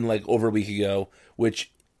email in like over a week ago,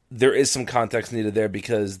 which there is some context needed there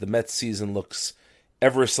because the Mets season looks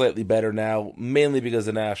ever slightly better now, mainly because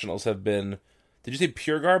the Nationals have been, did you say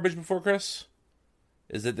pure garbage before, Chris?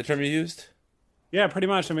 Is that the term you used? Yeah, pretty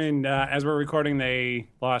much. I mean, as we're recording, they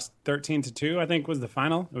lost 13-2, I think was the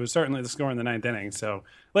final. It was certainly the score in the ninth inning. So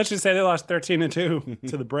let's just say they lost 13-2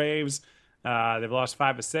 to the Braves. They've lost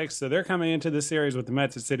 5-6. So they're coming into this series with the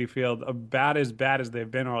Mets at Citi Field about as bad as they've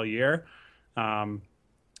been all year.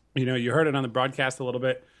 You heard it on the broadcast a little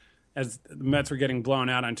bit as the Mets were getting blown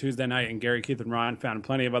out on Tuesday night, and Gary, Keith, and Ron found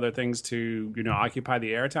plenty of other things to, occupy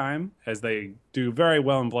the airtime, as they do very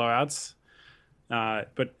well in blowouts.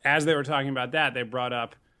 But as they were talking about that, they brought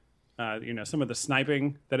up, some of the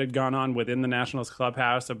sniping that had gone on within the Nationals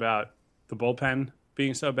clubhouse about the bullpen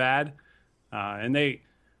being so bad. And they,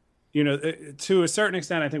 to a certain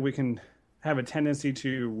extent, I think we can have a tendency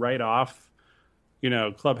to write off,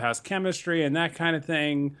 clubhouse chemistry and that kind of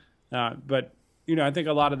thing. But, I think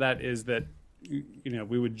a lot of that is that,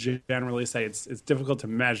 we would generally say it's difficult to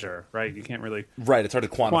measure, right? You can't really it's hard to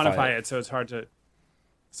quantify it. So it's hard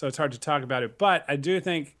to talk about it. But I do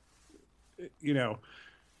think,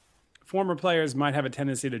 former players might have a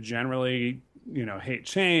tendency to generally, hate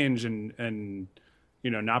change and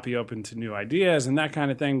not be open to new ideas and that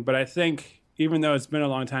kind of thing. But I think even though it's been a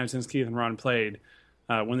long time since Keith and Ron played,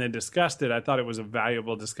 when they discussed it, I thought it was a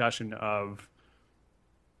valuable discussion of,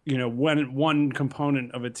 when one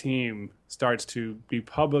component of a team starts to be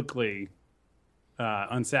publicly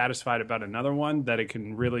unsatisfied about another one, that it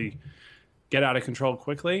can really get out of control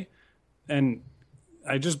quickly. And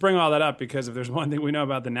I just bring all that up because if there's one thing we know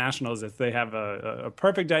about the Nationals, it's they have a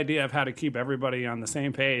perfect idea of how to keep everybody on the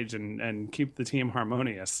same page and keep the team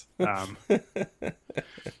harmonious.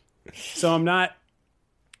 So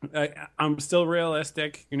I'm still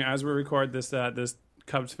realistic. As we record this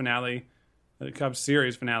Cubs finale, the Cubs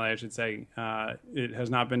series finale, I should say, it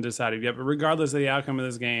has not been decided yet. But regardless of the outcome of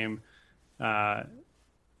this game, I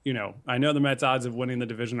know the Mets' odds of winning the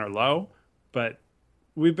division are low, but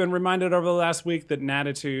we've been reminded over the last week that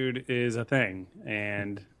attitude is a thing,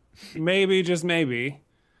 and maybe, just maybe,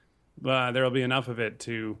 there will be enough of it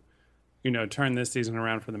to, turn this season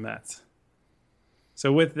around for the Mets.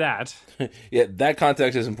 So with that... yeah, that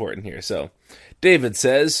context is important here. So David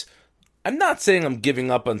says, I'm not saying I'm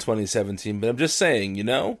giving up on 2017, but I'm just saying,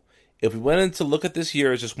 if we went in to look at this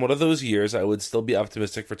year as just one of those years, I would still be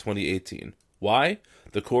optimistic for 2018. Why?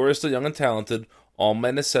 The core is still young and talented. All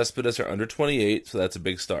minus Cespedes are under 28, so that's a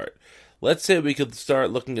big start. Let's say we could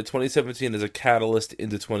start looking at 2017 as a catalyst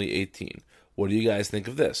into 2018. What do you guys think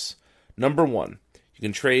of this? Number one, you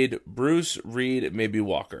can trade Bruce, Reed, maybe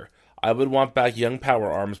Walker. I would want back young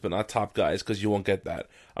power arms, but not top guys, because you won't get that.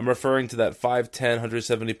 I'm referring to that 5'10",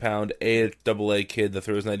 170-pound AAA kid that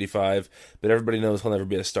throws 95, but everybody knows he'll never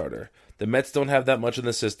be a starter. The Mets don't have that much in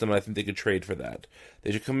the system, and I think they could trade for that.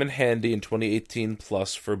 They should come in handy in 2018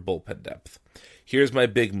 plus for bullpen depth. Here's my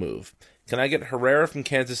big move. Can I get Herrera from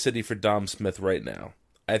Kansas City for Dom Smith right now?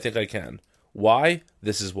 I think I can. Why?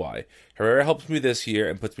 This is why. Herrera helps me this year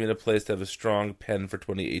and puts me in a place to have a strong pen for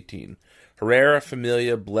 2018. Herrera,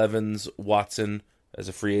 Familia, Blevins, Watson as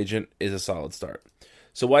a free agent is a solid start.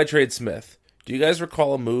 So why trade Smith? Do you guys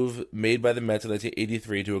recall a move made by the Mets in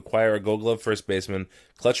 1983 to acquire a Gold Glove first baseman,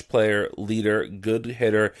 clutch player, leader, good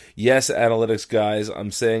hitter? Yes, analytics guys, I'm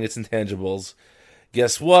saying it's intangibles.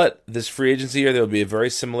 Guess what? This free agency year, there will be a very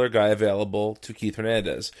similar guy available to Keith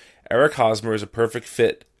Hernandez. Eric Hosmer is a perfect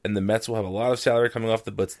fit, and the Mets will have a lot of salary coming off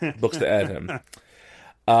the books to add him.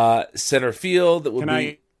 Center field will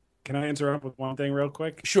be... Can I interrupt with one thing real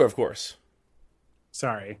quick? Sure, of course.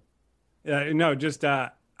 Sorry.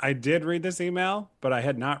 I did read this email, but I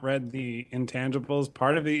had not read the intangibles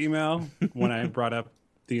part of the email when I brought up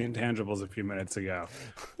the intangibles a few minutes ago.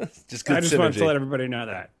 I just wanted to let everybody know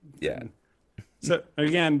that. Yeah. So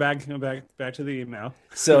again, back to the email.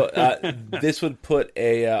 So this would put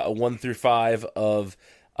a 1 through 5 of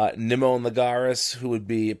Nimmo and Lagares, who would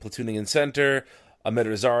be platooning in center, Ahmed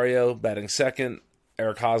Rosario batting second,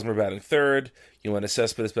 Eric Hosmer batting third, Yoenis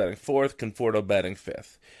Cespedes batting fourth, Conforto batting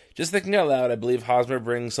fifth. Just thinking out loud, I believe Hosmer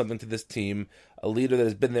brings something to this team, a leader that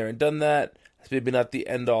has been there and done that. It's maybe not the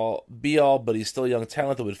end-all, be-all, but he's still young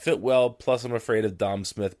talent that would fit well, plus I'm afraid of Dom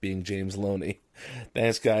Smith being James Loney.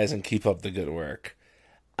 Thanks, guys, and keep up the good work.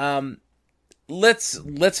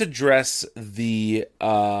 let's address the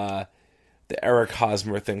Eric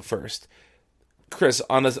Hosmer thing first. Chris,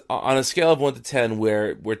 on a scale of 1 to 10,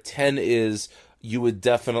 where 10 is you would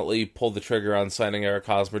definitely pull the trigger on signing Eric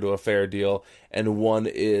Hosmer to a fair deal, and 1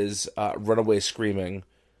 is runaway screaming,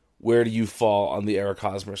 where do you fall on the Eric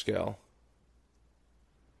Hosmer scale?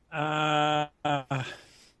 I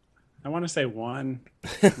want to say 1,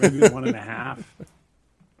 maybe 1.5.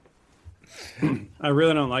 I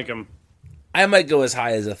really don't like him. I might go as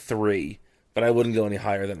high as a 3, but I wouldn't go any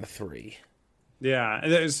higher than a 3.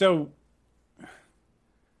 Yeah. So,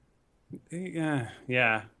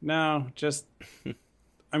 yeah. No, just,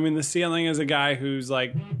 I mean, the ceiling is a guy who's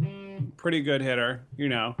like pretty good hitter,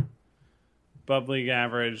 above league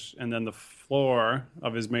average, and then the floor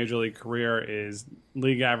of his major league career is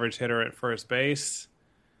league average hitter at first base.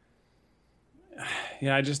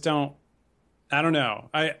 Yeah, I don't know.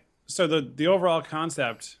 So the overall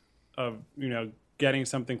concept of, getting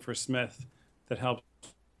something for Smith that helps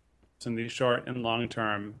in the short and long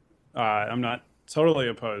term, I'm not totally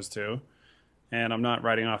opposed to, and I'm not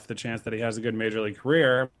writing off the chance that he has a good major league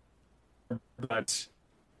career. But,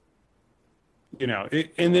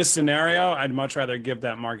 in this scenario, I'd much rather give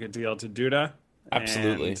that market deal to Duda.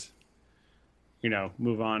 Absolutely. And,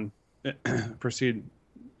 move on, proceed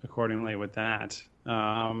accordingly with that.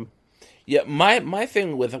 Yeah, my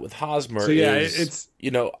thing with Hosmer is,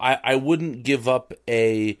 I wouldn't give up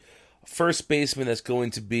a first baseman that's going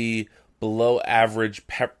to be below average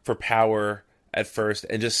for power at first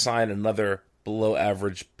and just sign another below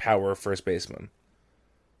average power first baseman.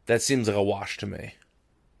 That seems like a wash to me.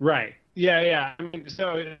 Right. Yeah. I mean,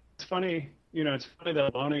 so it's funny, it's funny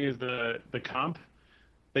that Loney is the comp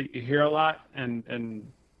that you hear a lot, and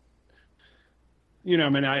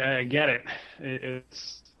I get it.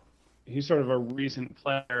 He's sort of a recent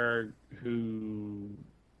player who,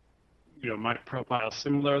 might profile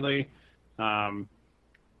similarly. I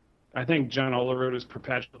think John Olerud is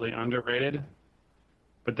perpetually underrated,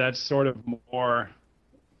 but that's sort of more,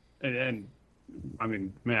 and I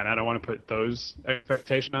mean, man, I don't want to put those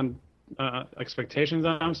expectations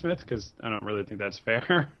on Smith, because I don't really think that's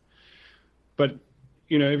fair. But, if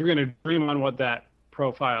you're going to dream on what that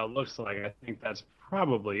profile looks like, I think that's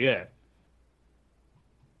probably it.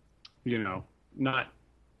 Not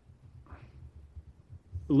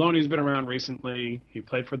Loney's been around recently. He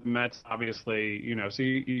played for the Mets, obviously. So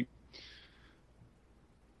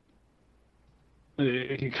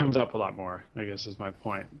he comes up a lot more, I guess is my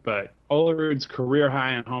point. But Olerud's career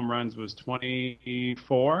high in home runs was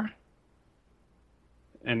 24.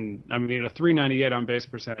 And, I mean, he had a 398 on base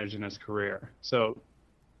percentage in his career. So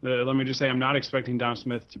let me just say, I'm not expecting Dom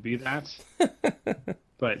Smith to be that.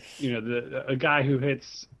 But, a guy who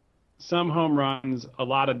hits some home runs, a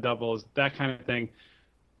lot of doubles, that kind of thing.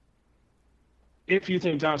 If you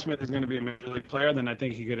think Dom Smith is going to be a major league player, then I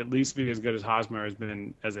think he could at least be as good as Hosmer has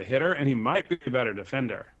been as a hitter, and he might be a better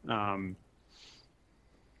defender.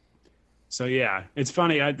 So yeah, it's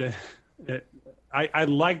funny. I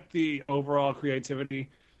like the overall creativity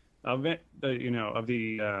of it. Of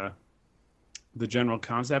the general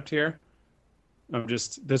concept here.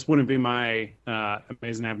 This wouldn't be my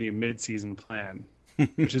Amazing Avenue mid-season plan,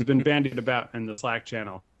 which has been bandied about in the Slack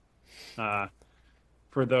channel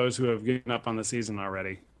for those who have given up on the season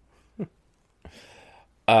already.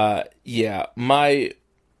 I do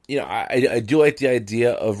like the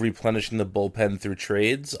idea of replenishing the bullpen through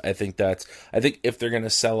trades. I think if they're going to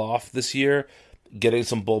sell off this year, getting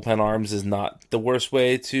some bullpen arms is not the worst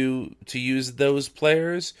way to use those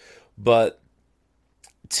players. But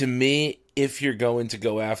to me, if you're going to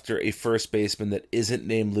go after a first baseman that isn't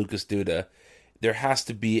named Lucas Duda, there has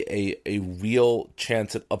to be a real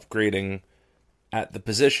chance at upgrading at the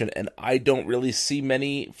position, and I don't really see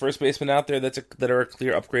many first basemen out there that are a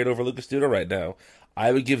clear upgrade over Lucas Duda right now.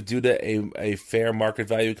 I would give Duda a fair market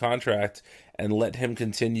value contract and let him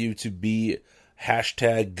continue to be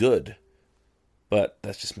 #good. But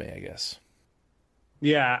that's just me, I guess.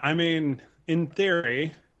 Yeah, I mean, in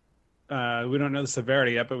theory, we don't know the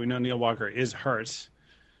severity yet, but we know Neil Walker is hurt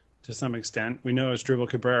to some extent. We know Asdrubal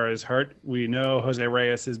Cabrera is hurt. We know Jose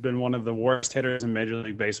Reyes has been one of the worst hitters in Major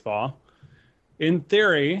League Baseball. In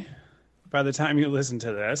theory, by the time you listen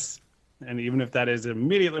to this, and even if that is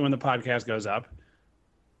immediately when the podcast goes up,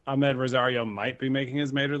 Ahmed Rosario might be making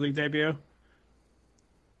his Major League debut.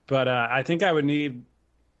 But I think I would need,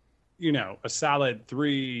 a solid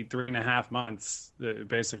 3.5 months,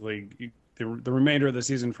 basically the remainder of the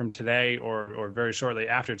season from today or very shortly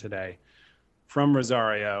after today from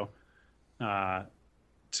Rosario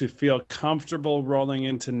to feel comfortable rolling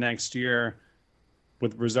into next year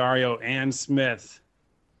with Rosario and Smith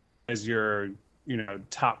as your,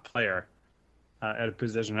 top player at a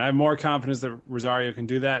position. I have more confidence that Rosario can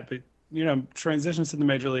do that, but transitions to the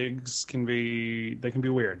major leagues can be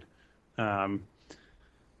weird. And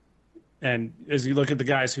as you look at the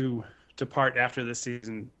guys who depart after this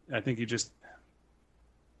season, I think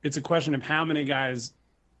it's a question of how many guys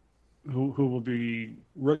who will be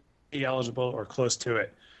rookie eligible or close to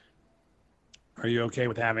it are you okay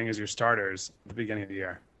with having as your starters at the beginning of the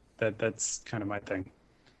year? That's kind of my thing.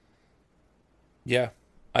 Yeah,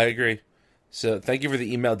 I agree. So thank you for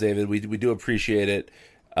the email, David. We do appreciate it.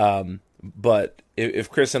 But if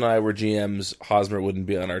Chris and I were GMs, Hosmer wouldn't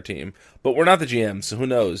be on our team. But we're not the GMs, so who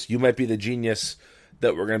knows? You might be the genius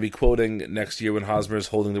that we're going to be quoting next year when Hosmer is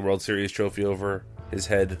holding the World Series trophy over his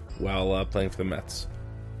head while playing for the Mets.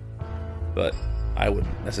 But I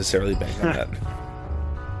wouldn't necessarily bank on that.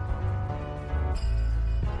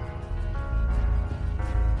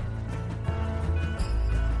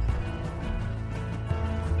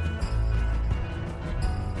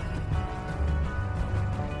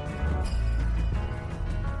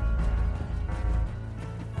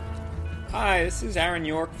 Hi, this is Aaron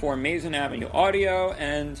York for Amazing Avenue Audio,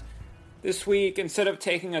 and this week, instead of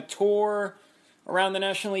taking a tour around the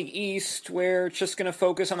National League East, we're just going to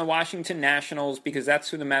focus on the Washington Nationals because that's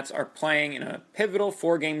who the Mets are playing in a pivotal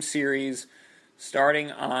 4-game series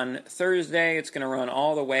starting on Thursday. It's going to run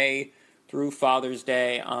all the way through Father's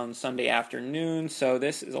Day on Sunday afternoon, so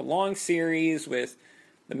this is a long series with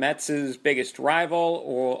the Mets' biggest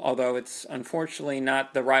rival, although it's unfortunately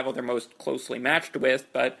not the rival they're most closely matched with,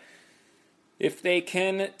 but if they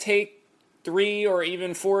can take 3 or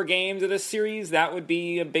even 4 games of this series, that would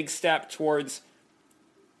be a big step towards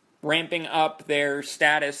ramping up their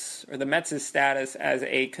status, or the Mets' status, as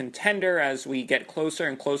a contender as we get closer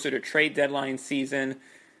and closer to trade deadline season.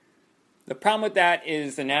 The problem with that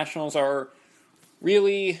is the Nationals are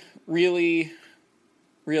really, really,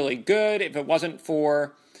 really good. If it wasn't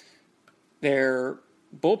for their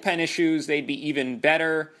bullpen issues, they'd be even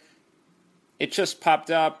better. It just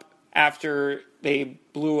popped up after they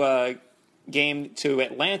blew a game to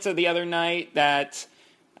Atlanta the other night that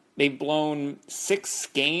they've blown 6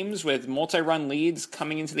 games with multi-run leads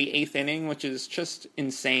coming into the 8th inning, which is just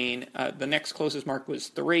insane. The next closest mark was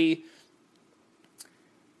 3.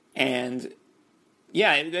 And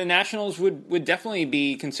yeah, the Nationals would definitely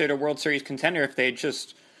be considered a World Series contender if they had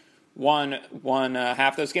just won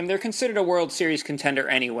half those games. They're considered a World Series contender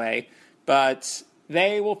anyway, but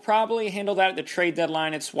they will probably handle that at the trade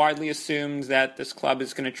deadline. It's widely assumed that this club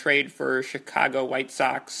is going to trade for Chicago White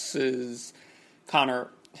Sox's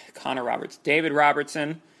David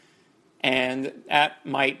Robertson, and that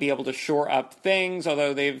might be able to shore up things,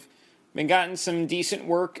 although they've been gotten some decent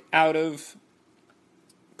work out of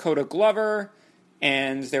Coda Glover,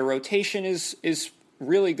 and their rotation is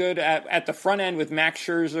really good at the front end with Max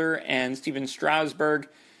Scherzer and Steven Strasburg.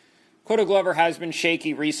 Coda Glover has been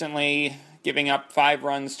shaky recently, giving up 5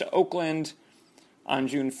 runs to Oakland on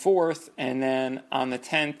June 4th, and then on the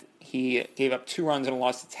 10th, he gave up 2 runs and a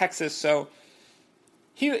loss to Texas. So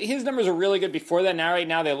his numbers are really good before that. Right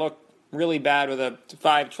now they look really bad with a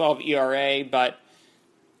 5.12 ERA, but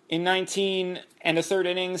in 19 and a third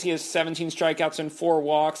innings, he has 17 strikeouts and 4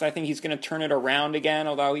 walks. I think he's going to turn it around again,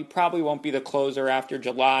 although he probably won't be the closer after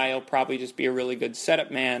July. He'll probably just be a really good setup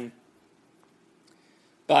man.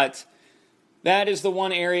 But that is the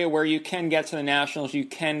one area where you can get to the Nationals. You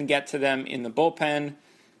can get to them in the bullpen.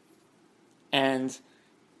 And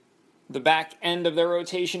the back end of their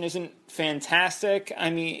rotation isn't fantastic. I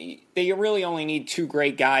mean, they really only need 2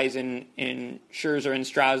 great guys in Scherzer and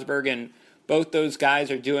Strasburg, and both those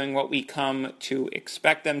guys are doing what we come to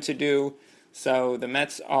expect them to do. So the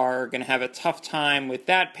Mets are going to have a tough time with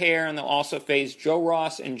that pair, and they'll also face Joe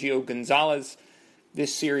Ross and Gio Gonzalez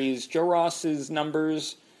this series. Joe Ross's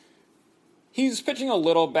numbers, he's pitching a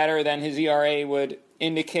little better than his ERA would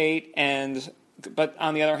indicate, but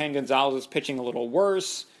on the other hand, Gonzalez is pitching a little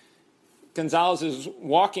worse. Gonzalez is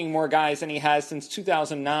walking more guys than he has since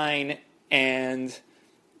 2009, and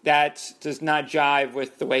that does not jive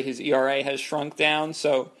with the way his ERA has shrunk down.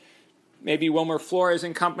 So maybe Wilmer Flores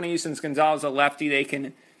and company, since Gonzalez is a lefty, they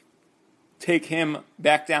can take him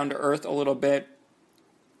back down to earth a little bit.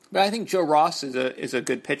 But I think Joe Ross is a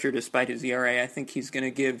good pitcher despite his ERA. I think he's going to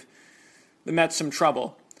give the Mets some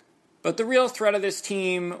trouble. But the real threat of this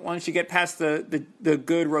team, once you get past the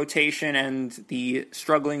good rotation and the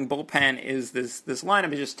struggling bullpen, is this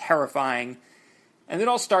lineup is just terrifying. And it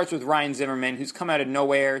all starts with Ryan Zimmerman, who's come out of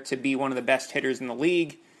nowhere to be one of the best hitters in the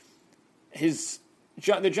league.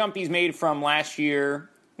 The jump he's made from last year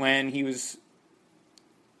when he was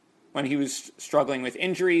struggling with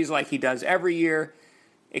injuries like he does every year,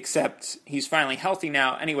 except he's finally healthy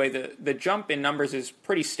now. Anyway, the jump in numbers is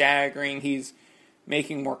pretty staggering. He's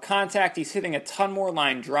making more contact. He's hitting a ton more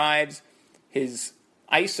line drives. His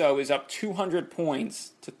ISO is up 200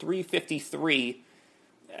 points to 353.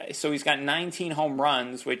 So he's got 19 home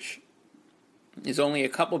runs, which is only a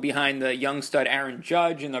couple behind the young stud Aaron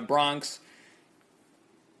Judge in the Bronx.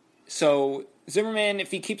 So Zimmerman,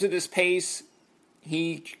 if he keeps at this pace,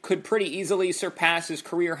 he could pretty easily surpass his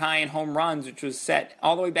career high in home runs, which was set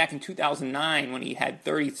all the way back in 2009 when he had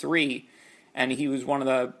 33, and he was one of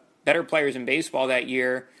the better players in baseball that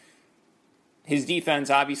year. His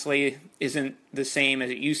defense obviously isn't the same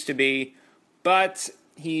as it used to be, but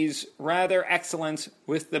he's rather excellent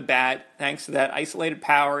with the bat thanks to that isolated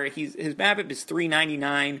power. His BABIP is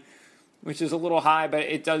 399, which is a little high, but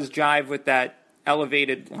it does jive with that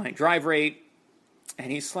elevated line drive rate.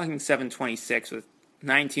 And he's slugging 726 with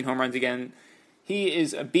 19 home runs again. He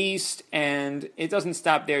is a beast, and it doesn't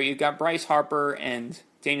stop there. You've got Bryce Harper and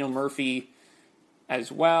Daniel Murphy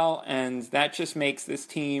as well, and that just makes this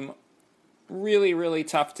team really, really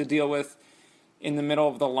tough to deal with in the middle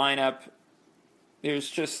of the lineup. There's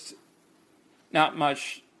just not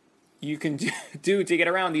much you can do to get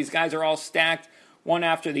around. These guys are all stacked one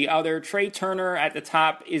after the other. Trey Turner at the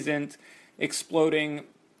top isn't exploding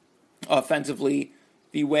offensively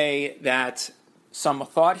the way that some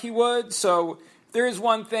thought he would. So there is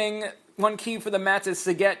one key for the Mets is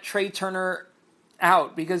to get Trey Turner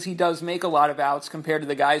out, because he does make a lot of outs compared to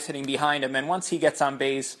the guys hitting behind him. And once he gets on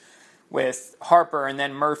base with Harper and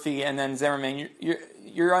then Murphy and then Zimmerman,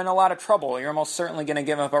 you're in a lot of trouble. You're almost certainly going to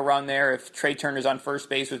give up a run there if Trey Turner's on first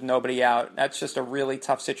base with nobody out. That's just a really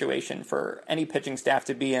tough situation for any pitching staff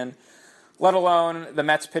to be in, let alone the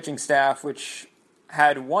Mets pitching staff, which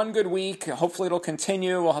had one good week. Hopefully it'll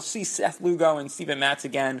continue. We'll see Seth Lugo and Steven Matz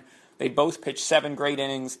again. They both pitched 7 great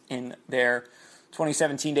innings in their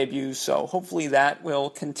 2017 debuts, so hopefully that will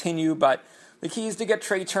continue. But the key is to get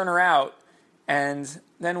Trey Turner out, and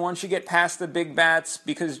then once you get past the big bats,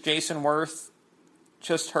 because Jason Worth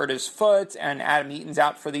just hurt his foot and Adam Eaton's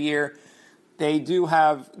out for the year, they do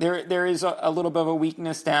have there is a little bit of a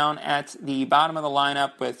weakness down at the bottom of the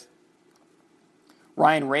lineup with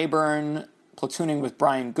Ryan Rayburn platooning with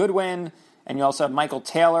Brian Goodwin, and you also have Michael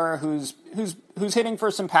Taylor, who's hitting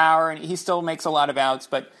for some power, and he still makes a lot of outs,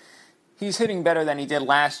 but he's hitting better than he did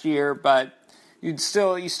last year. But you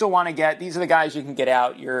still want to get, these are the guys you can get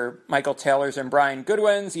out, your Michael Taylors and Brian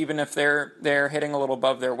Goodwins, even if they're hitting a little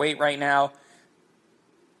above their weight right now.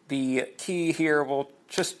 The key here will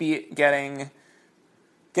just be getting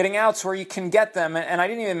outs where you can get them. And I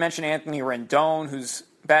didn't even mention Anthony Rendon, who's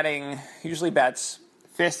usually bats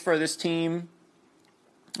 5th for this team.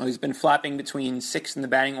 He's been flopping between 6th in the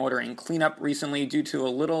batting order in cleanup recently due to a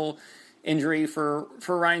little injury for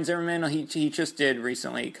Ryan Zimmerman. He just did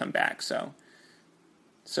recently come back, so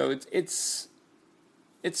it's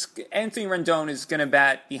Anthony Rendon is going to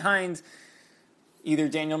bat behind either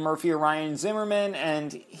Daniel Murphy or Ryan Zimmerman,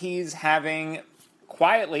 and he's having,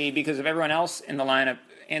 quietly, because of everyone else in the lineup,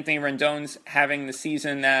 Anthony Rendon's having the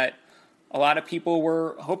season that a lot of people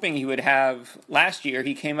were hoping he would have last year.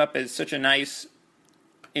 He came up as such a nice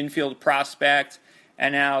infield prospect,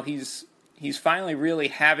 and now he's finally really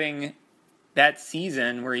having that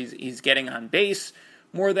season where he's getting on base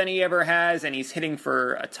more than he ever has, and he's hitting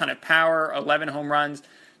for a ton of power, 11 home runs,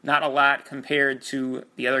 not a lot compared to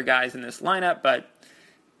the other guys in this lineup,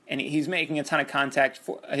 and he's making a ton of contact.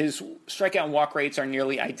 His strikeout and walk rates are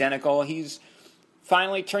nearly identical. He's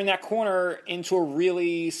finally turned that corner into a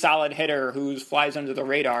really solid hitter who flies under the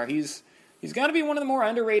radar. He's got to be one of the more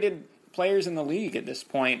underrated players in the league at this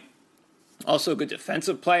point. Also a good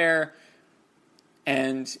defensive player,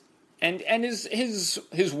 and his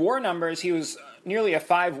WAR numbers, he was nearly a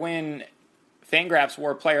 5-win Fangraphs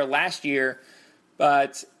WAR player last year,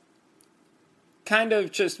 but kind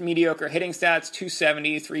of just mediocre hitting stats,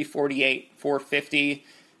 270, 348, 450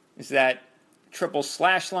 is that triple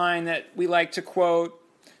slash line that we like to quote.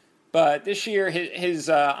 But this year, his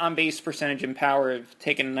on-base percentage and power have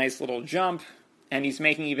taken a nice little jump, and he's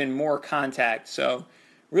making even more contact. So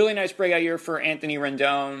really nice breakout year for Anthony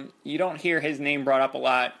Rendon. You don't hear his name brought up a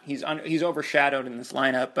lot. He's overshadowed in this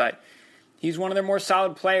lineup, but he's one of their more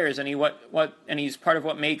solid players, and he's part of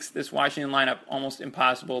what makes this Washington lineup almost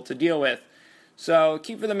impossible to deal with. So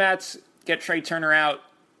keep for the Mets, get Trey Turner out,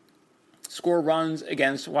 score runs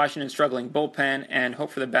against Washington's struggling bullpen, and hope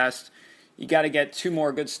for the best. You got to get 2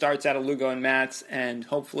 more good starts out of Lugo and Matz, and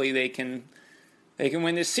hopefully they can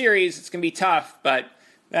win this series. It's going to be tough, but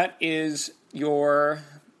that is your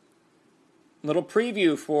little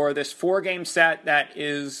preview for this 4-game set that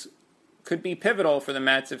could be pivotal for the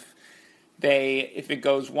Mets if if it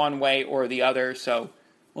goes one way or the other. So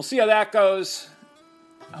we'll see how that goes.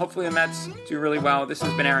 Hopefully the Mets do really well. This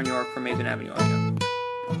has been Aaron York from Amazing Avenue Audio.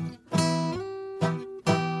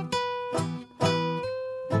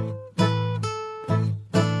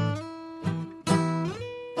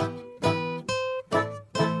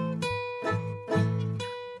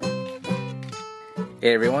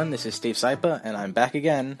 Hey everyone, this is Steve Sypa, and I'm back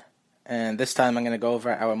again. And this time I'm going to go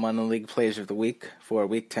over our minor league players of the week for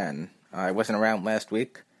Week 10. I wasn't around last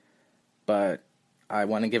week, but I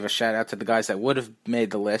want to give a shout out to the guys that would have made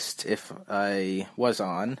the list if I was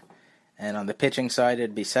on. And on the pitching side,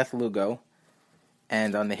 it'd be Seth Lugo.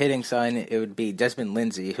 And on the hitting side, it would be Desmond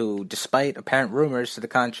Lindsay, who, despite apparent rumors to the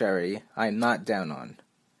contrary, I'm not down on.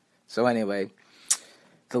 So anyway,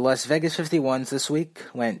 the Las Vegas 51s this week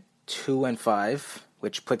went 2-5,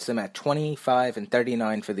 which puts them at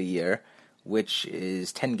 25-39 for the year, which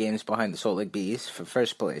is 10 games behind the Salt Lake Bees for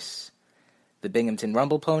first place. The Binghamton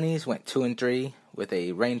Rumble Ponies went 2-3 with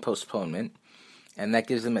a rain postponement, and that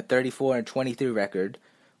gives them a 34-23 record,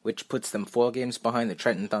 which puts them 4 games behind the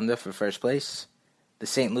Trenton Thunder for first place. The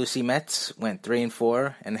St. Lucie Mets went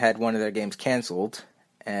 3-4 and had one of their games canceled,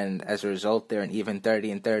 and as a result, they're an even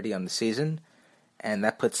 30-30 on the season. And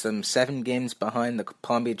that puts them 7 games behind the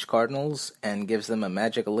Palm Beach Cardinals and gives them a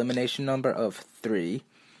magic elimination number of 3.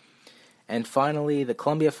 And finally, the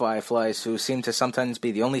Columbia Fireflies, who seem to sometimes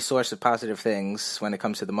be the only source of positive things when it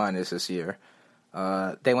comes to the minors this year.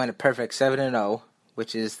 They went a perfect 7-0,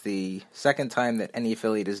 which is the second time that any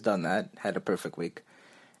affiliate has done that, had a perfect week.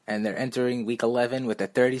 And they're entering Week 11 with a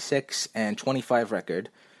 36-25 record,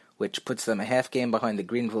 which puts them a half game behind the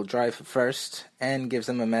Greenville Drive for first and gives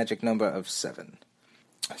them a magic number of 7.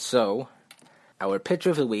 So, our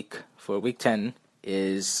pitcher of the week for Week 10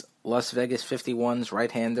 is Las Vegas 51's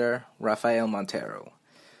right-hander, Rafael Montero.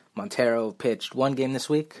 Montero pitched 1 game this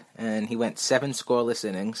week, and he went 7 scoreless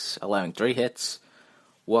innings, allowing 3 hits,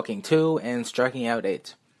 walking 2, and striking out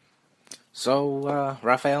 8. So,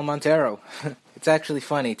 Rafael Montero. It's actually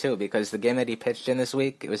funny, too, because the game that he pitched in this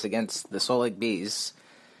week, it was against the Salt Lake Bees,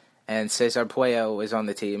 and Cesar Puello was on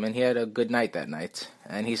the team, and he had a good night that night.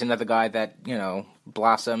 And he's another guy that,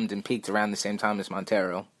 blossomed and peaked around the same time as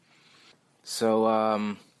Montero.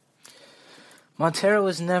 So, Montero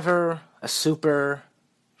was never a super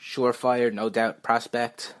surefire, no-doubt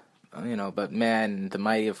prospect, but man, the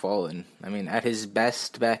mighty have fallen. I mean, at his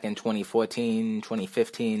best back in 2014,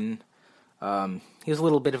 2015, he was a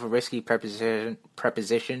little bit of a risky preposition,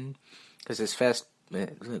 because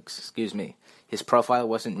his profile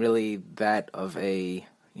wasn't really that of a,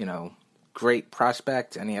 great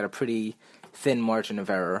prospect, and he had a pretty thin margin of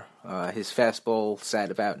error. His fastball sat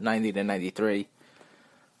about 90 to 93.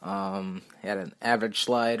 He had an average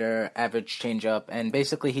slider, average changeup, and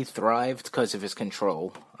basically he thrived because of his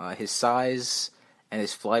control. His size and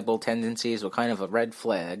his fly ball tendencies were kind of a red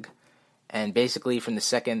flag, and basically from the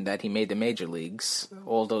second that he made the major leagues,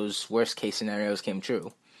 all those worst case scenarios came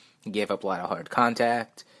true. He gave up a lot of hard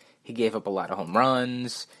contact, he gave up a lot of home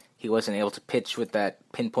runs, he wasn't able to pitch with that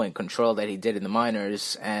pinpoint control that he did in the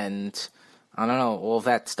minors, and I don't know, all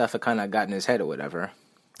that stuff had kind of got in his head or whatever.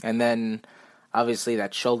 And then, obviously,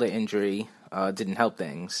 that shoulder injury didn't help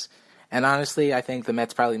things. And honestly, I think the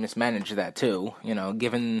Mets probably mismanaged that too.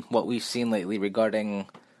 Given what we've seen lately regarding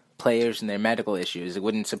players and their medical issues, it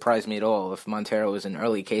wouldn't surprise me at all if Montero was an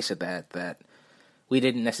early case of that we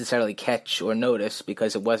didn't necessarily catch or notice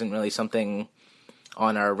because it wasn't really something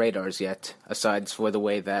on our radars yet, aside for the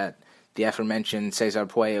way that the aforementioned Cesar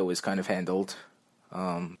Puello was kind of handled.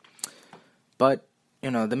 But,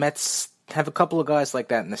 the Mets have a couple of guys like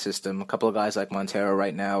that in the system, a couple of guys like Montero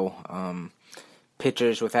right now,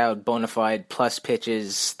 pitchers without bona fide plus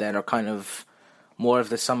pitches that are kind of more of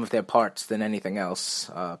the sum of their parts than anything else.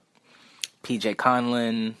 P.J.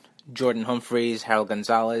 Conlon, Jordan Humphreys, Harold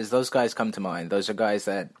Gonzalez, those guys come to mind. Those are guys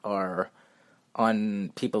that are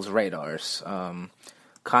on people's radars.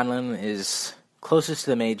 Conlon is closest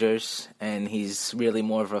to the majors, and he's really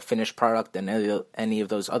more of a finished product than any of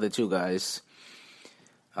those other 2 guys.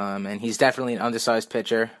 And he's definitely an undersized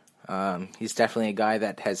pitcher. He's definitely a guy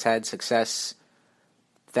that has had success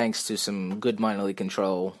thanks to some good minor league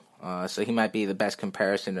control. So he might be the best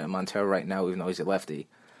comparison to Montero right now, even though he's a lefty.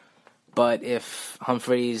 But if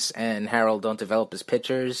Humphreys and Harold don't develop as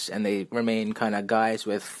pitchers, and they remain kind of guys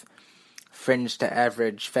with fringe to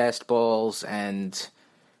average fastballs and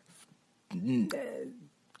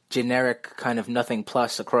generic kind of nothing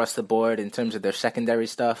plus across the board in terms of their secondary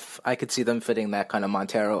stuff, I could see them fitting that kind of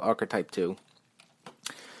Montero archetype too.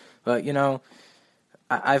 But,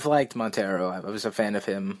 I've liked Montero. I was a fan of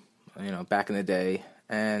him, back in the day.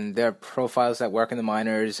 and they're profiles that work in the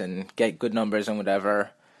minors and get good numbers and whatever.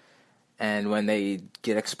 And when they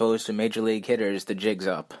get exposed to major league hitters, the jig's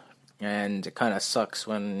up. And it kind of sucks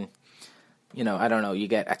when, I don't know, you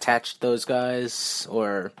get attached to those guys,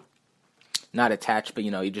 or not attached, but,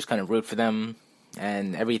 you just kind of root for them.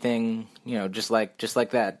 And everything, just like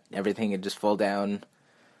that, everything would just fall down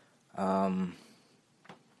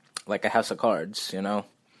like a house of cards,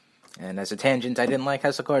 And as a tangent, I didn't like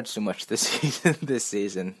House of Cards too much this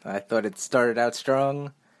season. I thought it started out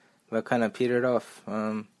strong, but kind of petered off.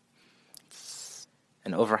 It's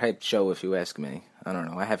an overhyped show, if you ask me. I don't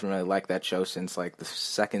know. I haven't really liked that show since like the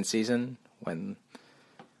second season when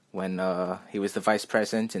he was the vice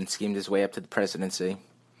president and schemed his way up to the presidency.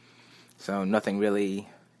 So nothing really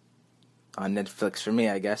on Netflix for me,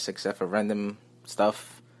 I guess, except for random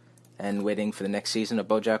stuff and waiting for the next season of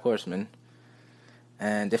BoJack Horseman.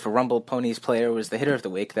 And if a Rumble Ponies player was the hitter of the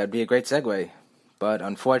week, that would be a great segue. But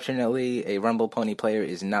unfortunately, a Rumble Pony player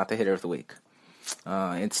is not the hitter of the week.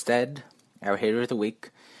 Instead, our hitter of the week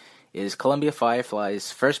is Columbia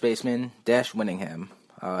Fireflies first baseman Dash Winningham.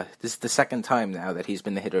 This is the second time now that he's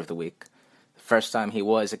been the hitter of the week. The first time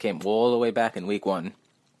it came all the way back in week 1.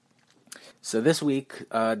 So this week,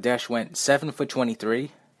 Dash went 7 for 23.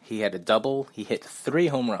 He had a double. He hit 3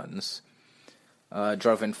 home runs.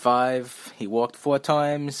 Drove in 5, he walked 4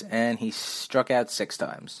 times, and he struck out 6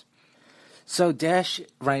 times. So Dash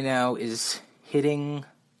right now is hitting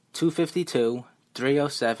 .252,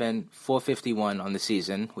 .307, .451 on the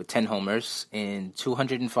season with 10 homers in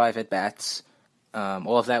 205 at-bats.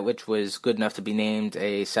 All of that which was good enough to be named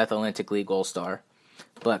a South Atlantic League All-Star.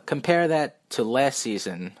 But compare that to last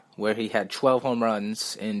season, where he had 12 home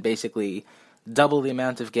runs in basically double the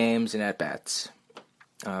amount of games and at-bats.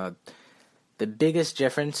 The biggest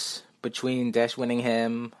difference between Dash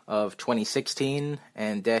Winningham of 2016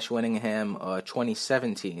 and Dash Winningham of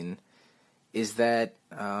 2017 is that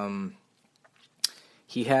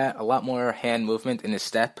he had a lot more hand movement in his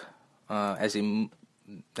step in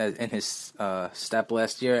his step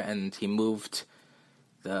last year, and he moved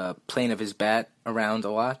the plane of his bat around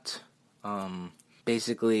a lot.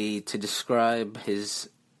 Basically, to describe his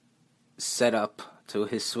setup to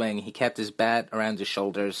his swing, he kept his bat around his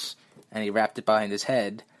shoulders, and he wrapped it behind his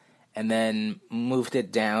head, and then moved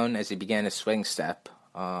it down as he began his swing step.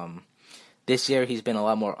 This year, he's been a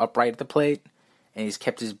lot more upright at the plate, and he's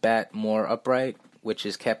kept his bat more upright, which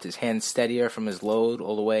has kept his hand steadier from his load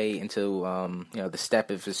all the way into the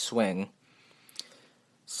step of his swing.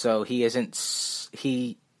 So he isn't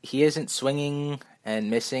swinging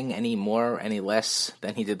and missing any more or any less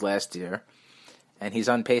than he did last year, and he's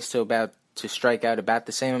on pace to strike out about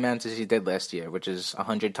the same amount as he did last year, which is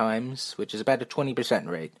 100 times, which is about a 20%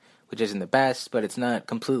 rate, which isn't the best, but it's not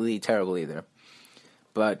completely terrible either.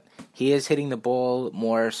 But he is hitting the ball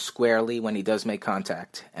more squarely when he does make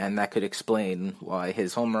contact, and that could explain why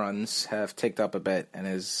his home runs have ticked up a bit and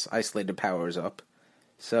his isolated power is up.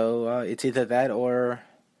 So it's either that or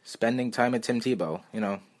spending time at Tim Tebow,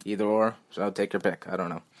 either or, so take your pick, I don't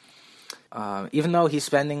know. Even though he's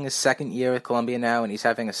spending his second year at Columbia now and he's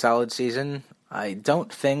having a solid season, I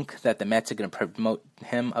don't think that the Mets are going to promote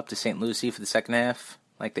him up to St. Lucie for the second half,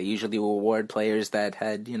 like they usually will award players that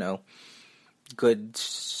had, good,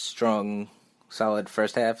 strong, solid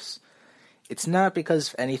first halves. It's not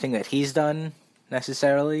because of anything that he's done,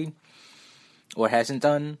 necessarily, or hasn't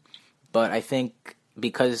done, but I think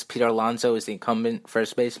because Peter Alonso is the incumbent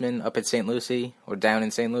first baseman up at St. Lucie, or down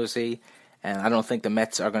in St. Lucie, and I don't think the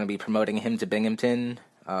Mets are going to be promoting him to Binghamton.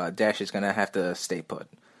 Dash is going to have to stay put.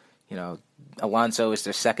 Alonso is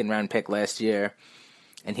their second-round pick last year,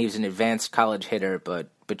 and he was an advanced college hitter, but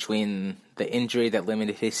between the injury that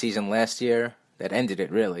limited his season last year, that ended it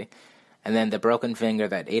really, and then the broken finger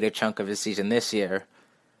that ate a chunk of his season this year,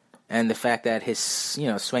 and the fact that his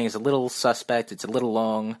swing is a little suspect, it's a little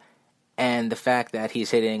long, and the fact that he's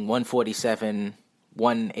hitting 147,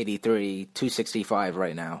 183, 265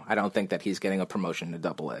 right now. I don't think that he's getting a promotion to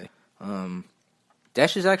Double-A.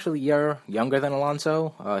 Dash is actually a year younger than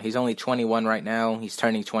Alonso. He's only 21 right now. He's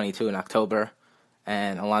turning 22 in October.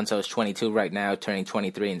 And Alonso is 22 right now, turning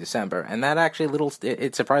 23 in December. And that actually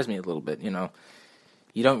it surprised me a little bit,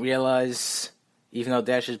 You don't realize, even though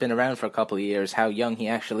Dash has been around for a couple of years, how young he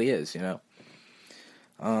actually is,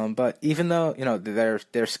 But even though,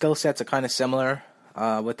 their skill sets are kind of similar,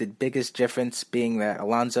 with the biggest difference being that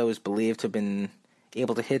Alonso is believed to have been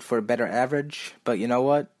able to hit for a better average. But you know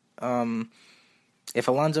what? If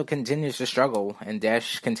Alonso continues to struggle and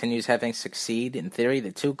Dash continues having succeed, in theory,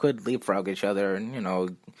 the two could leapfrog each other in,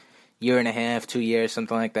 year and a half, 2 years,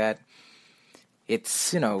 something like that.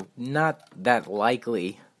 It's, not that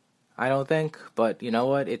likely, I don't think. But you know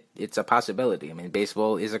what? It's a possibility. I mean,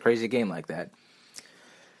 baseball is a crazy game like that.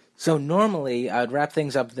 So normally, I'd wrap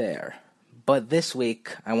things up there. But this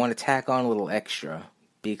week, I want to tack on a little extra,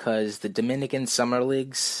 because the Dominican Summer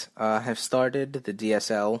Leagues have started, the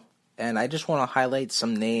DSL, and I just want to highlight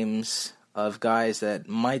some names of guys that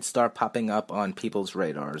might start popping up on people's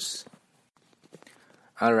radars.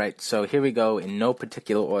 Alright, so here we go in no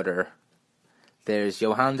particular order. There's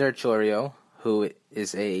Yohander Chorio, who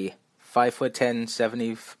is a 5'10",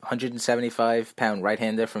 175-pound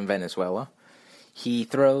right-hander from Venezuela. He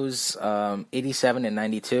throws 87 and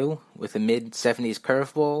 92 with a mid-70s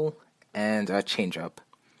curveball and a changeup.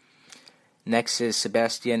 Next is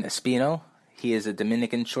Sebastian Espino. He is a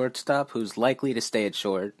Dominican shortstop who's likely to stay at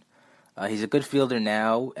short. He's a good fielder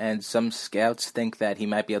now, and some scouts think that he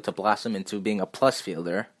might be able to blossom into being a plus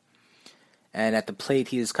fielder. And at the plate,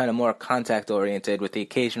 he is kind of more contact-oriented with the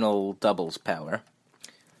occasional doubles power.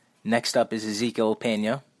 Next up is Ezequiel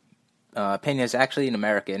Pena. Pena is actually an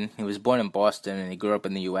American. He was born in Boston and he grew up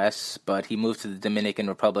in the U.S., but he moved to the Dominican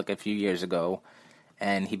Republic a few years ago,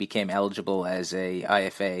 and he became eligible as a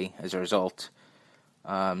IFA as a result.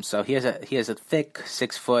 So he has a thick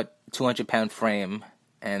 6-foot, 200-pound frame,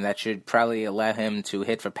 and that should probably allow him to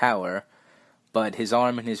hit for power, but his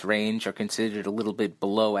arm and his range are considered a little bit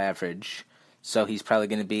below average, so he's probably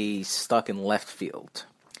going to be stuck in left field.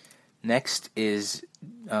 Next is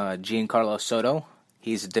Giancarlo Soto.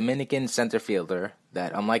 He's a Dominican center fielder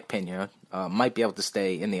that, unlike Pena, might be able to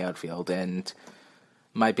stay in the outfield and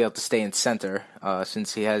might be able to stay in center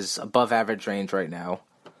since he has above average range right now.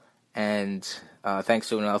 And thanks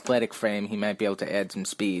to an athletic frame, he might be able to add some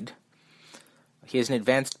speed. He has an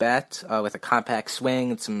advanced bat with a compact swing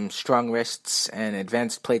and some strong wrists and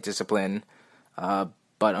advanced plate discipline.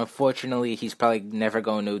 But unfortunately, he's probably never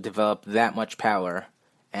going to develop that much power,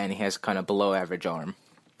 and he has kind of below average arm.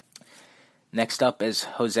 Next up is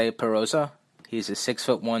Jose Peroza. He's a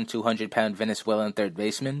 6'1", 200-pound Venezuelan third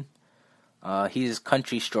baseman. He's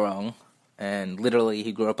country strong, and literally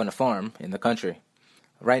he grew up on a farm in the country.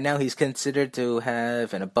 Right now he's considered to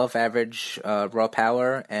have an above-average raw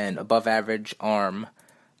power and above-average arm,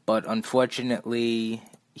 but unfortunately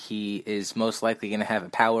he is most likely going to have a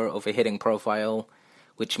power over hitting profile,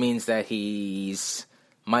 which means that he's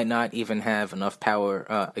might not even have enough power,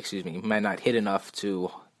 might not hit enough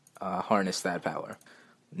to harness that power.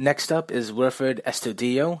 Next up is Wilfred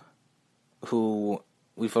Estudillo, who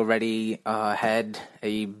we've already had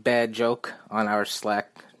a bad joke on our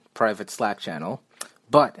private Slack channel.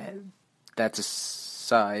 But that's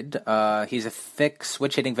aside. He's a thick,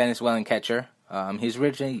 switch-hitting Venezuelan catcher. He was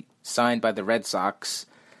originally signed by the Red Sox,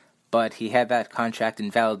 but he had that contract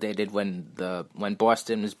invalidated when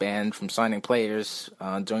Boston was banned from signing players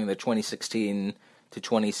during the 2016 to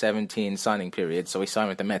 2017 signing period, so he signed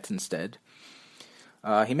with the Mets instead.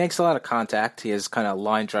 He makes a lot of contact. He has kind of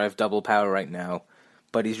line drive double power right now,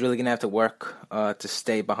 but he's really going to have to work to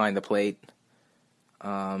stay behind the plate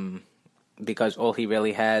because all he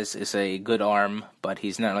really has is a good arm, but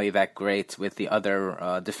he's not really that great with the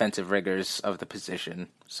other defensive rigors of the position,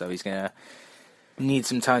 so he's going to need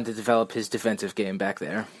some time to develop his defensive game back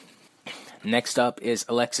there. Next up is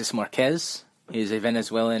Alexis Marquez. He's a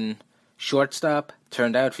Venezuelan shortstop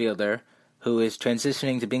turned outfielder who is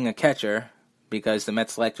transitioning to being a catcher because the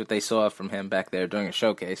Mets liked what they saw from him back there during a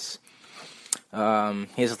showcase. He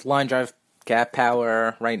has line drive gap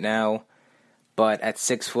power right now, but at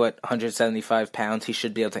 6 foot, 175 pounds, he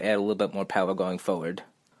should be able to add a little bit more power going forward.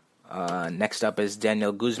 Next up is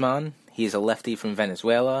Daniel Guzman. He's a lefty from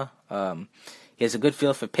Venezuela. He has a good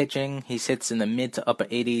feel for pitching. He sits in the mid to upper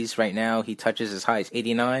 80s right now. He touches as high as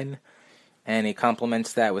 89, and he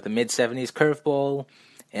complements that with a mid-70s curveball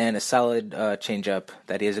and a solid changeup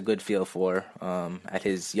that he has a good feel for at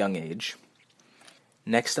his young age.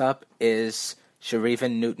 Next up is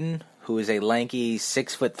Sherivan Newton, who is a lanky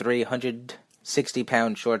 6'3",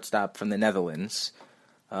 160-pound shortstop from the Netherlands.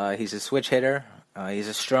 He's a switch hitter. He's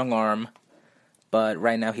a strong arm, but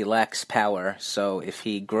right now he lacks power, so if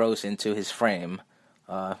he grows into his frame,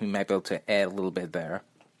 he might be able to add a little bit there.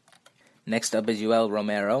 Next up is Yoel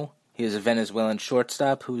Romero. He is a Venezuelan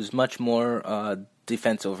shortstop who's much more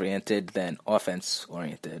defense-oriented than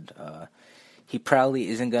offense-oriented. He probably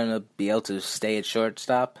isn't going to be able to stay at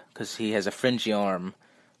shortstop because he has a fringy arm,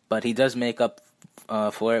 but he does make up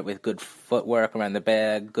for it with good footwork around the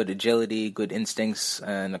bag, good agility, good instincts,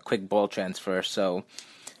 and a quick ball transfer, so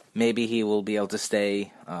maybe he will be able to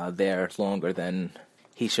stay there longer than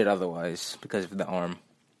he should otherwise because of the arm.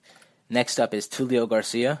 Next up is Tulio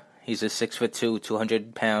Garcia. He's a 6'2",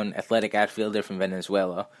 200-pound athletic outfielder from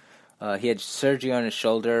Venezuela. He had surgery on his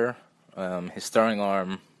shoulder. His throwing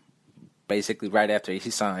arm basically right after he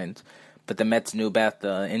signed. But the Mets knew about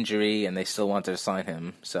the injury, and they still wanted to sign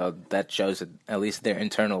him. So that shows that at least their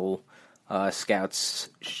internal scouts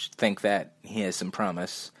think that he has some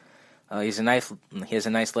promise. He has a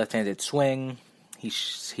nice left-handed swing.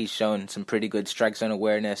 He's shown some pretty good strike zone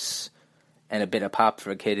awareness and a bit of pop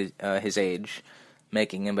for a kid his age,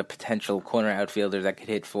 making him a potential corner outfielder that could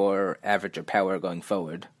hit for average or power going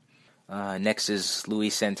forward. Next is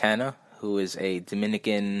Luis Santana, who is a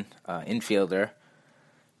Dominican infielder.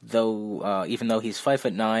 Even though he's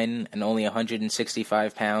 5'9" and only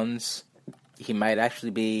 165 pounds, he might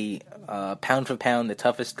actually be pound for pound the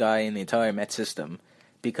toughest guy in the entire Met system,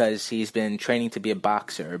 because he's been training to be a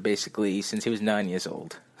boxer basically since he was 9 years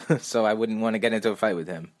old. So I wouldn't want to get into a fight with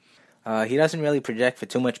him. He doesn't really project for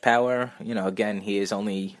too much power. Again, he is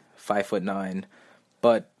only 5'9",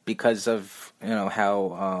 but because of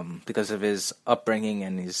because of his upbringing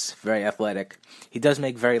and he's very athletic, he does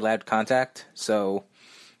make very loud contact. So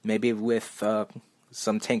maybe with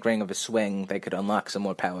some tinkering of his swing, they could unlock some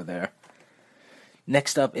more power there.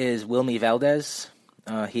 Next up is Wilmy Valdez.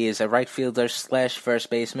 He is a right fielder / first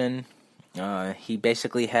baseman. He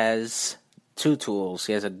basically has two tools.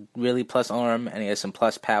 He has a really plus arm and he has some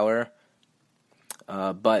plus power.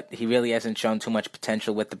 But he really hasn't shown too much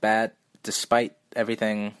potential with the bat, despite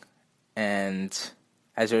everything. And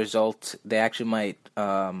as a result, they actually might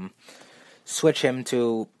switch him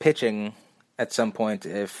to pitching at some point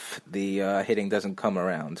if the hitting doesn't come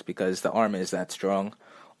around, because the arm is that strong.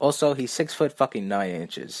 Also, he's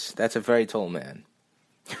 6'9". That's a very tall man.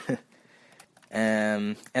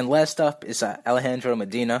 And last up is Alejandro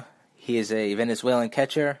Medina. He is a Venezuelan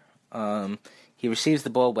catcher. He receives the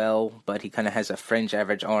ball well, but he kind of has a fringe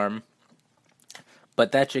average arm.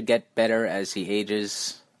 But that should get better as he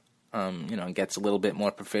ages, and gets a little bit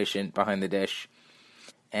more proficient behind the dish.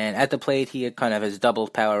 And at the plate, he kind of has double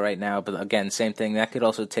power right now, but again, same thing. That could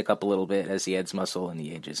also tick up a little bit as he adds muscle and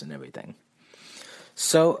he ages and everything.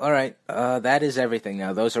 So, all right, that is everything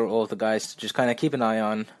now. Those are all the guys to just kind of keep an eye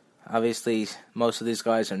on. Obviously, most of these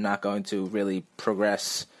guys are not going to really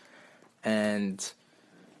progress, and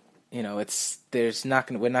we're not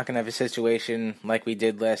going to have a situation like we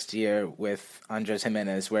did last year with Andres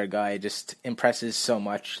Gimenez, where a guy just impresses so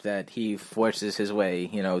much that he forces his way,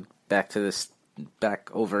 back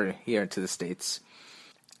over here to the States.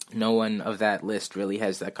 No one of that list really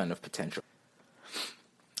has that kind of potential.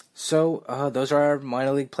 So, those are our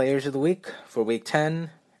minor league players of the week for week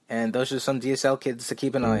 10, and those are some DSL kids to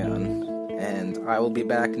keep an eye on. And I will be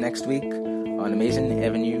back next week on Amazing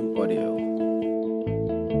Avenue Audio.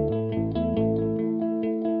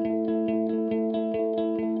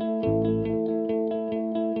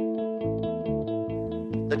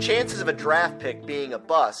 The chances of a draft pick being a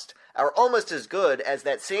bust are almost as good as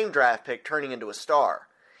that same draft pick turning into a star.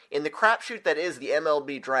 In the crapshoot that is the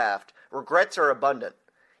MLB draft, regrets are abundant.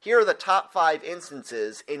 Here are the top 5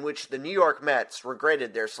 instances in which the New York Mets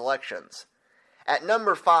regretted their selections. At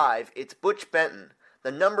number 5, it's Butch Benton,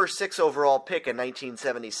 the number 6 overall pick in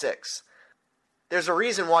 1976. There's a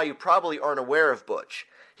reason why you probably aren't aware of Butch.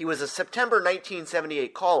 He was a September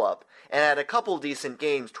 1978 call-up and had a couple decent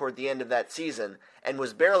games toward the end of that season and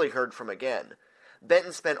was barely heard from again.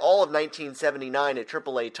 Benton spent all of 1979 at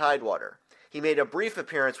AAA Tidewater. He made a brief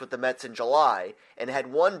appearance with the Mets in July and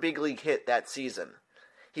had one big league hit that season.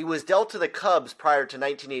 He was dealt to the Cubs prior to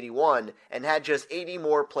 1981 and had just 80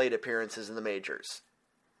 more plate appearances in the majors.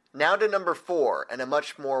 Now to number 4, and a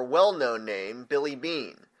much more well-known name, Billy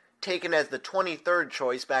Beane, taken as the 23rd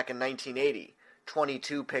choice back in 1980,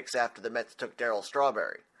 22 picks after the Mets took Darryl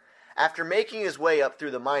Strawberry. After making his way up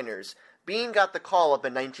through the minors, Beane got the call-up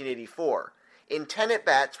in 1984. In 10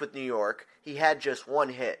 at-bats with New York, he had just 1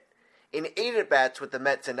 hit. In 8 at-bats with the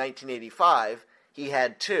Mets in 1985, he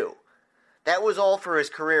had 2. That was all for his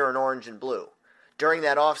career in orange and blue. During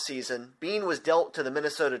that offseason, Beane was dealt to the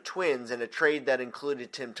Minnesota Twins in a trade that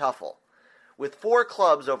included Tim Tuffle. With 4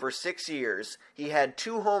 clubs over 6 years, he had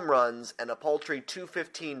 2 home runs and a paltry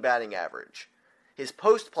 .215 batting average. His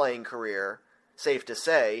post-playing career, safe to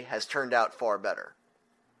say, has turned out far better.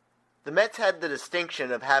 The Mets had the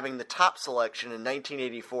distinction of having the top selection in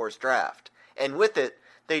 1984's draft, and with it,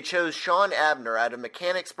 they chose Sean Abner out of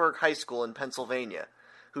Mechanicsburg High School in Pennsylvania,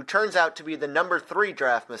 who turns out to be the number 3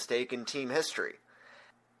 draft mistake in team history.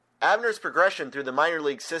 Abner's progression through the minor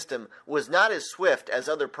league system was not as swift as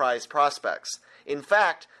other prized prospects. In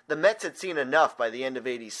fact, the Mets had seen enough by the end of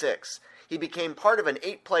 '86. He became part of an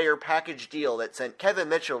 8-player package deal that sent Kevin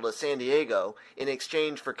Mitchell to San Diego in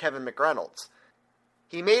exchange for Kevin McReynolds.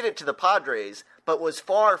 He made it to the Padres, but was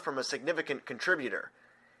far from a significant contributor.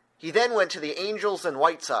 He then went to the Angels and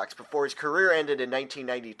White Sox before his career ended in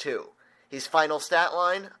 1992. His final stat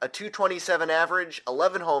line, a .227 average,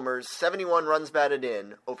 11 homers, 71 runs batted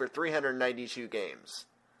in, over 392 games.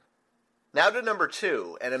 Now to number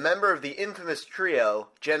 2, and a member of the infamous trio,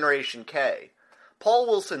 Generation K. Paul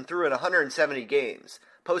Wilson threw in 170 games,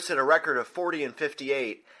 posted a record of 40 and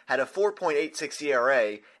 58, had a 4.86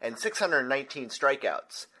 ERA, and 619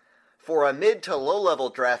 strikeouts. For a mid to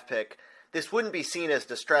low-level draft pick, this wouldn't be seen as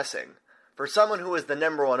distressing. For someone who was the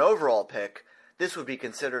number 1 overall pick, this would be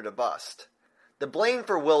considered a bust. The blame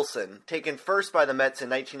for Wilson, taken first by the Mets in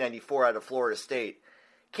 1994 out of Florida State,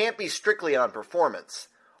 can't be strictly on performance.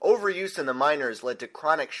 Overuse in the minors led to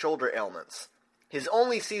chronic shoulder ailments. His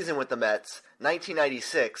only season with the Mets,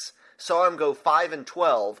 1996, saw him go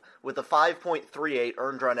 5-12 with a 5.38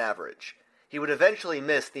 earned run average. He would eventually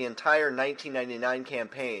miss the entire 1999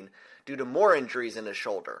 campaign due to more injuries in his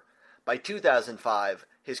shoulder. By 2005,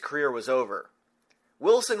 his career was over.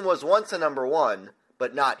 Wilson was once a number 1,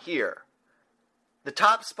 but not here. The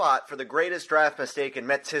top spot for the greatest draft mistake in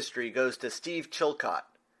Mets history goes to Steve Chilcott.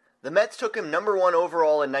 The Mets took him number 1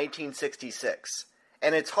 overall in 1966,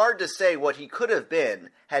 and it's hard to say what he could have been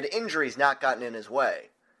had injuries not gotten in his way.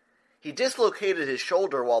 He dislocated his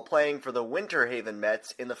shoulder while playing for the Winter Haven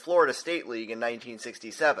Mets in the Florida State League in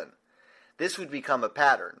 1967. This would become a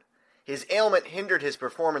pattern. His ailment hindered his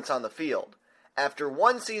performance on the field. After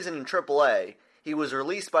 1 season in AAA, he was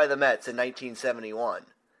released by the Mets in 1971.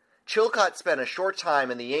 Chilcott spent a short time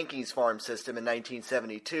in the Yankees farm system in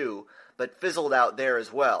 1972, but fizzled out there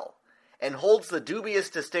as well, and holds the dubious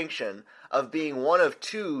distinction of being one of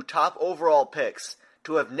 2 top overall picks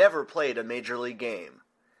to have never played a major league game.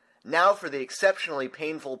 Now for the exceptionally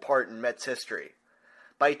painful part in Mets history.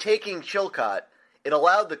 By taking Chilcott, it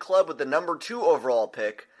allowed the club with the number 2 overall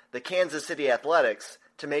pick, the Kansas City Athletics,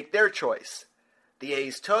 to make their choice. The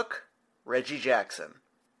A's took Reggie Jackson.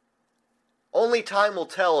 Only time will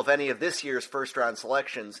tell if any of this year's first-round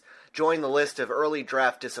selections join the list of early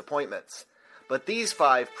draft disappointments, but these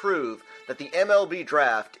 5 prove that the MLB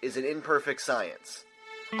draft is an imperfect science.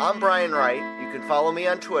 I'm Brian Wright. You can follow me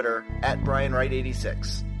on Twitter at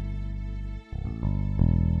BrianWright86.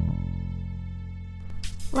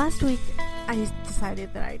 Last week, I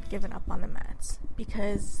decided that I'd given up on the Mets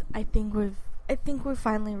because I think we've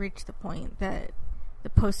finally reached the point that the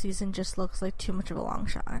postseason just looks like too much of a long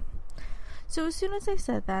shot. So as soon as I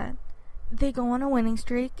said that, they go on a winning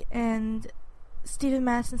streak, and Steven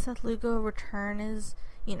Matz and Seth Lugo return as,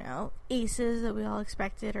 aces that we all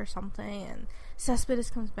expected or something, and Cespedes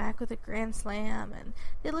comes back with a grand slam, and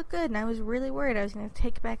they look good, and I was really worried I was going to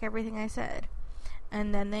take back everything I said.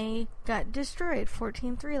 And then they got destroyed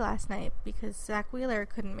 14-3 last night because Zach Wheeler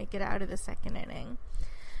couldn't make it out of the second inning.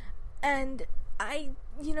 And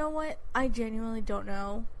you know what? I genuinely don't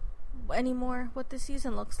know anymore what the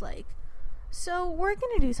season looks like. So we're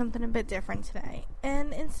going to do something a bit different today.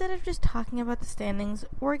 And instead of just talking about the standings,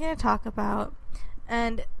 we're going to talk about,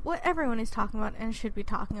 and what everyone is talking about and should be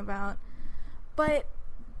talking about, but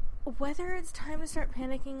whether it's time to start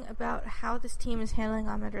panicking about how this team is handling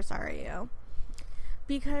Amed Rosario.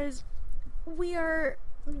 Because we are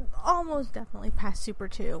almost definitely past Super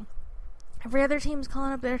 2. Every other team's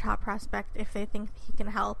calling up their top prospect if they think he can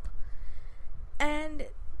help. And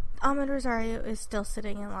Amed Rosario is still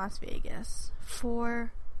sitting in Las Vegas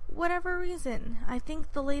for whatever reason. I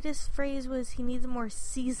think the latest phrase was he needs more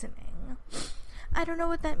seasoning. I don't know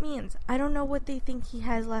what that means. I don't know what they think he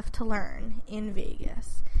has left to learn in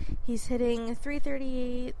Vegas. He's hitting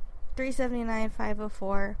 .338, .379,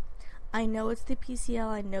 .504. I know it's the PCL.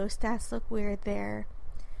 I know stats look weird there.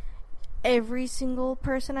 Every single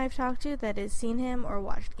person I've talked to that has seen him or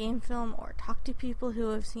watched game film or talked to people who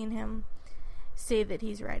have seen him say that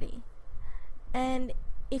he's ready. And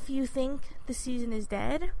if you think the season is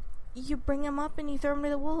dead, you bring him up and you throw him to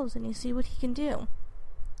the Wolves and you see what he can do.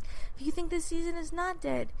 If you think the season is not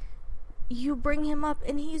dead, you bring him up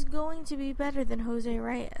and he's going to be better than Jose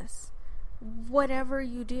Reyes. Whatever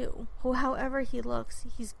you do, however he looks,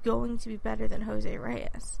 he's going to be better than Jose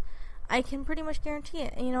Reyes. I can pretty much guarantee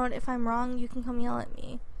it. And you know what? If I'm wrong, you can come yell at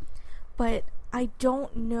me. But I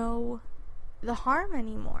don't know the harm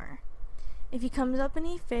anymore. If he comes up and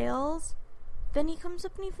he fails, then he comes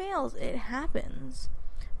up and he fails. It happens.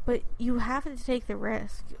 But you have to take the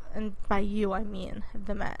risk. And by you, I mean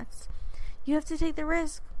the Mets. You have to take the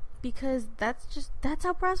risk because that's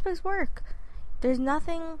how prospects work. There's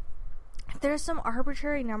some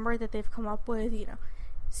arbitrary number that they've come up with,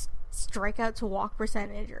 strikeout to walk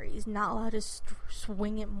percentage, or he's not allowed to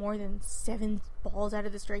swing it more than 7 balls out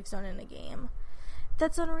of the strike zone in a game.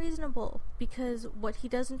 That's unreasonable because what he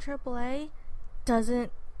does in AAA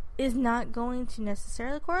is not going to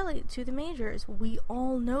necessarily correlate to the majors. We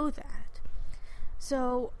all know that.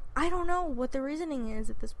 So I don't know what the reasoning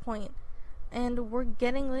is at this point. And we're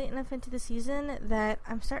getting late enough into the season that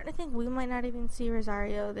I'm starting to think we might not even see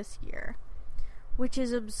Rosario this year, which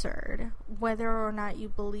is absurd, whether or not you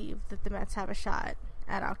believe that the Mets have a shot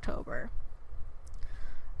at October.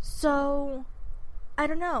 So, I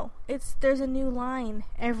don't know. There's a new line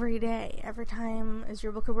every day. Every time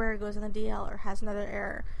Asdrubal Cabrera goes on the DL or has another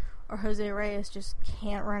error, or Jose Reyes just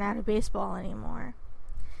can't run out of baseball anymore.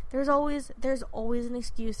 There's always an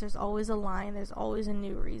excuse, there's always a line, there's always a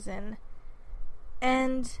new reason.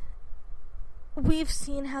 And we've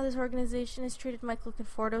seen how this organization has treated Michael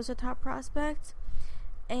Conforto as a top prospect,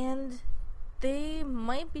 and they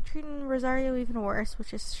might be treating Rosario even worse,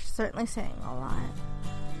 which is certainly saying a lot.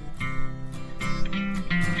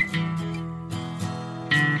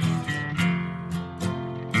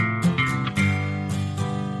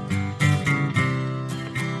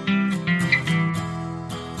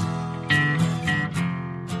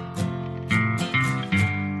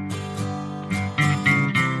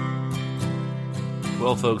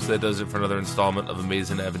 Well, folks, that does it for another installment of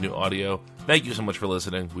Amazing Avenue Audio. Thank you so much for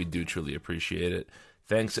listening. We do truly appreciate it.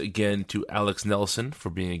 Thanks again to Alex Nelson for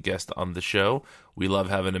being a guest on the show. We love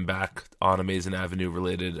having him back on Amazing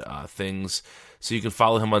Avenue-related things. So you can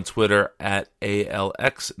follow him on Twitter at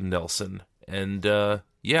ALXNelson. And,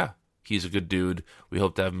 yeah, he's a good dude. We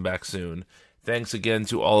hope to have him back soon. Thanks again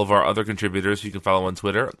to all of our other contributors you can follow on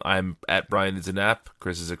Twitter. I'm at Brian Zanap.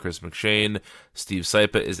 Chris is at Chris McShane. Steve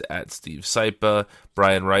Sypa is at Steve Sypa.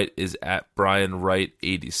 Brian Wright is at Brian Wright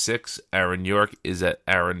 86. Aaron York is at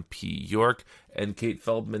Aaron P. York. And Kate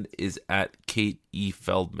Feldman is at Kate E.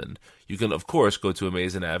 Feldman. You can, of course, go to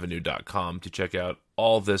AmazingAvenue.com to check out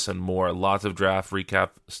all this and more. Lots of draft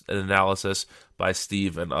recap and analysis by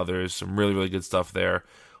Steve and others. Some really, really good stuff there.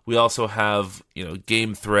 We also have,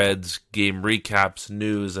 game threads, game recaps,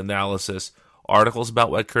 news, analysis, articles about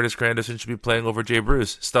why Curtis Granderson should be playing over Jay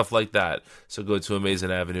Bruce, stuff like that. So go to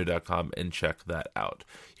AmazingAvenue.com and check that out.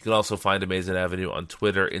 You can also find Amazing Avenue on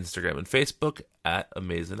Twitter, Instagram, and Facebook at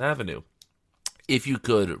Amazing Avenue. If you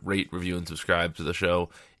could rate, review, and subscribe to the show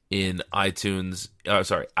in iTunes,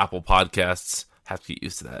 Apple Podcasts, have to get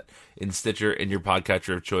used to that, in Stitcher, in your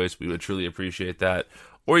podcatcher of choice, we would truly appreciate that.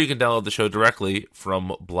 Or you can download the show directly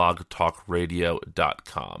from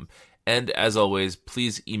blogtalkradio.com. And as always,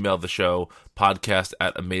 please email the show,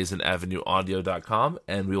 podcast@AmazingAvenueAudio.com,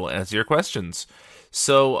 and we will answer your questions.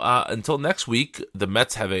 So until next week, the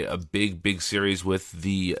Mets have a big, big series with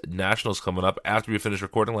the Nationals coming up. After we finished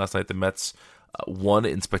recording last night, the Mets won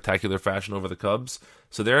in spectacular fashion over the Cubs.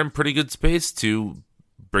 So they're in pretty good space to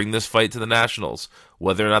bring this fight to the Nationals.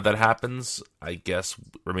 Whether or not that happens, I guess,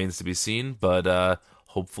 remains to be seen. But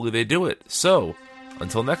hopefully they do it. So,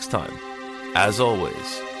 until next time, as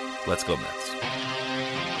always, let's go Mets.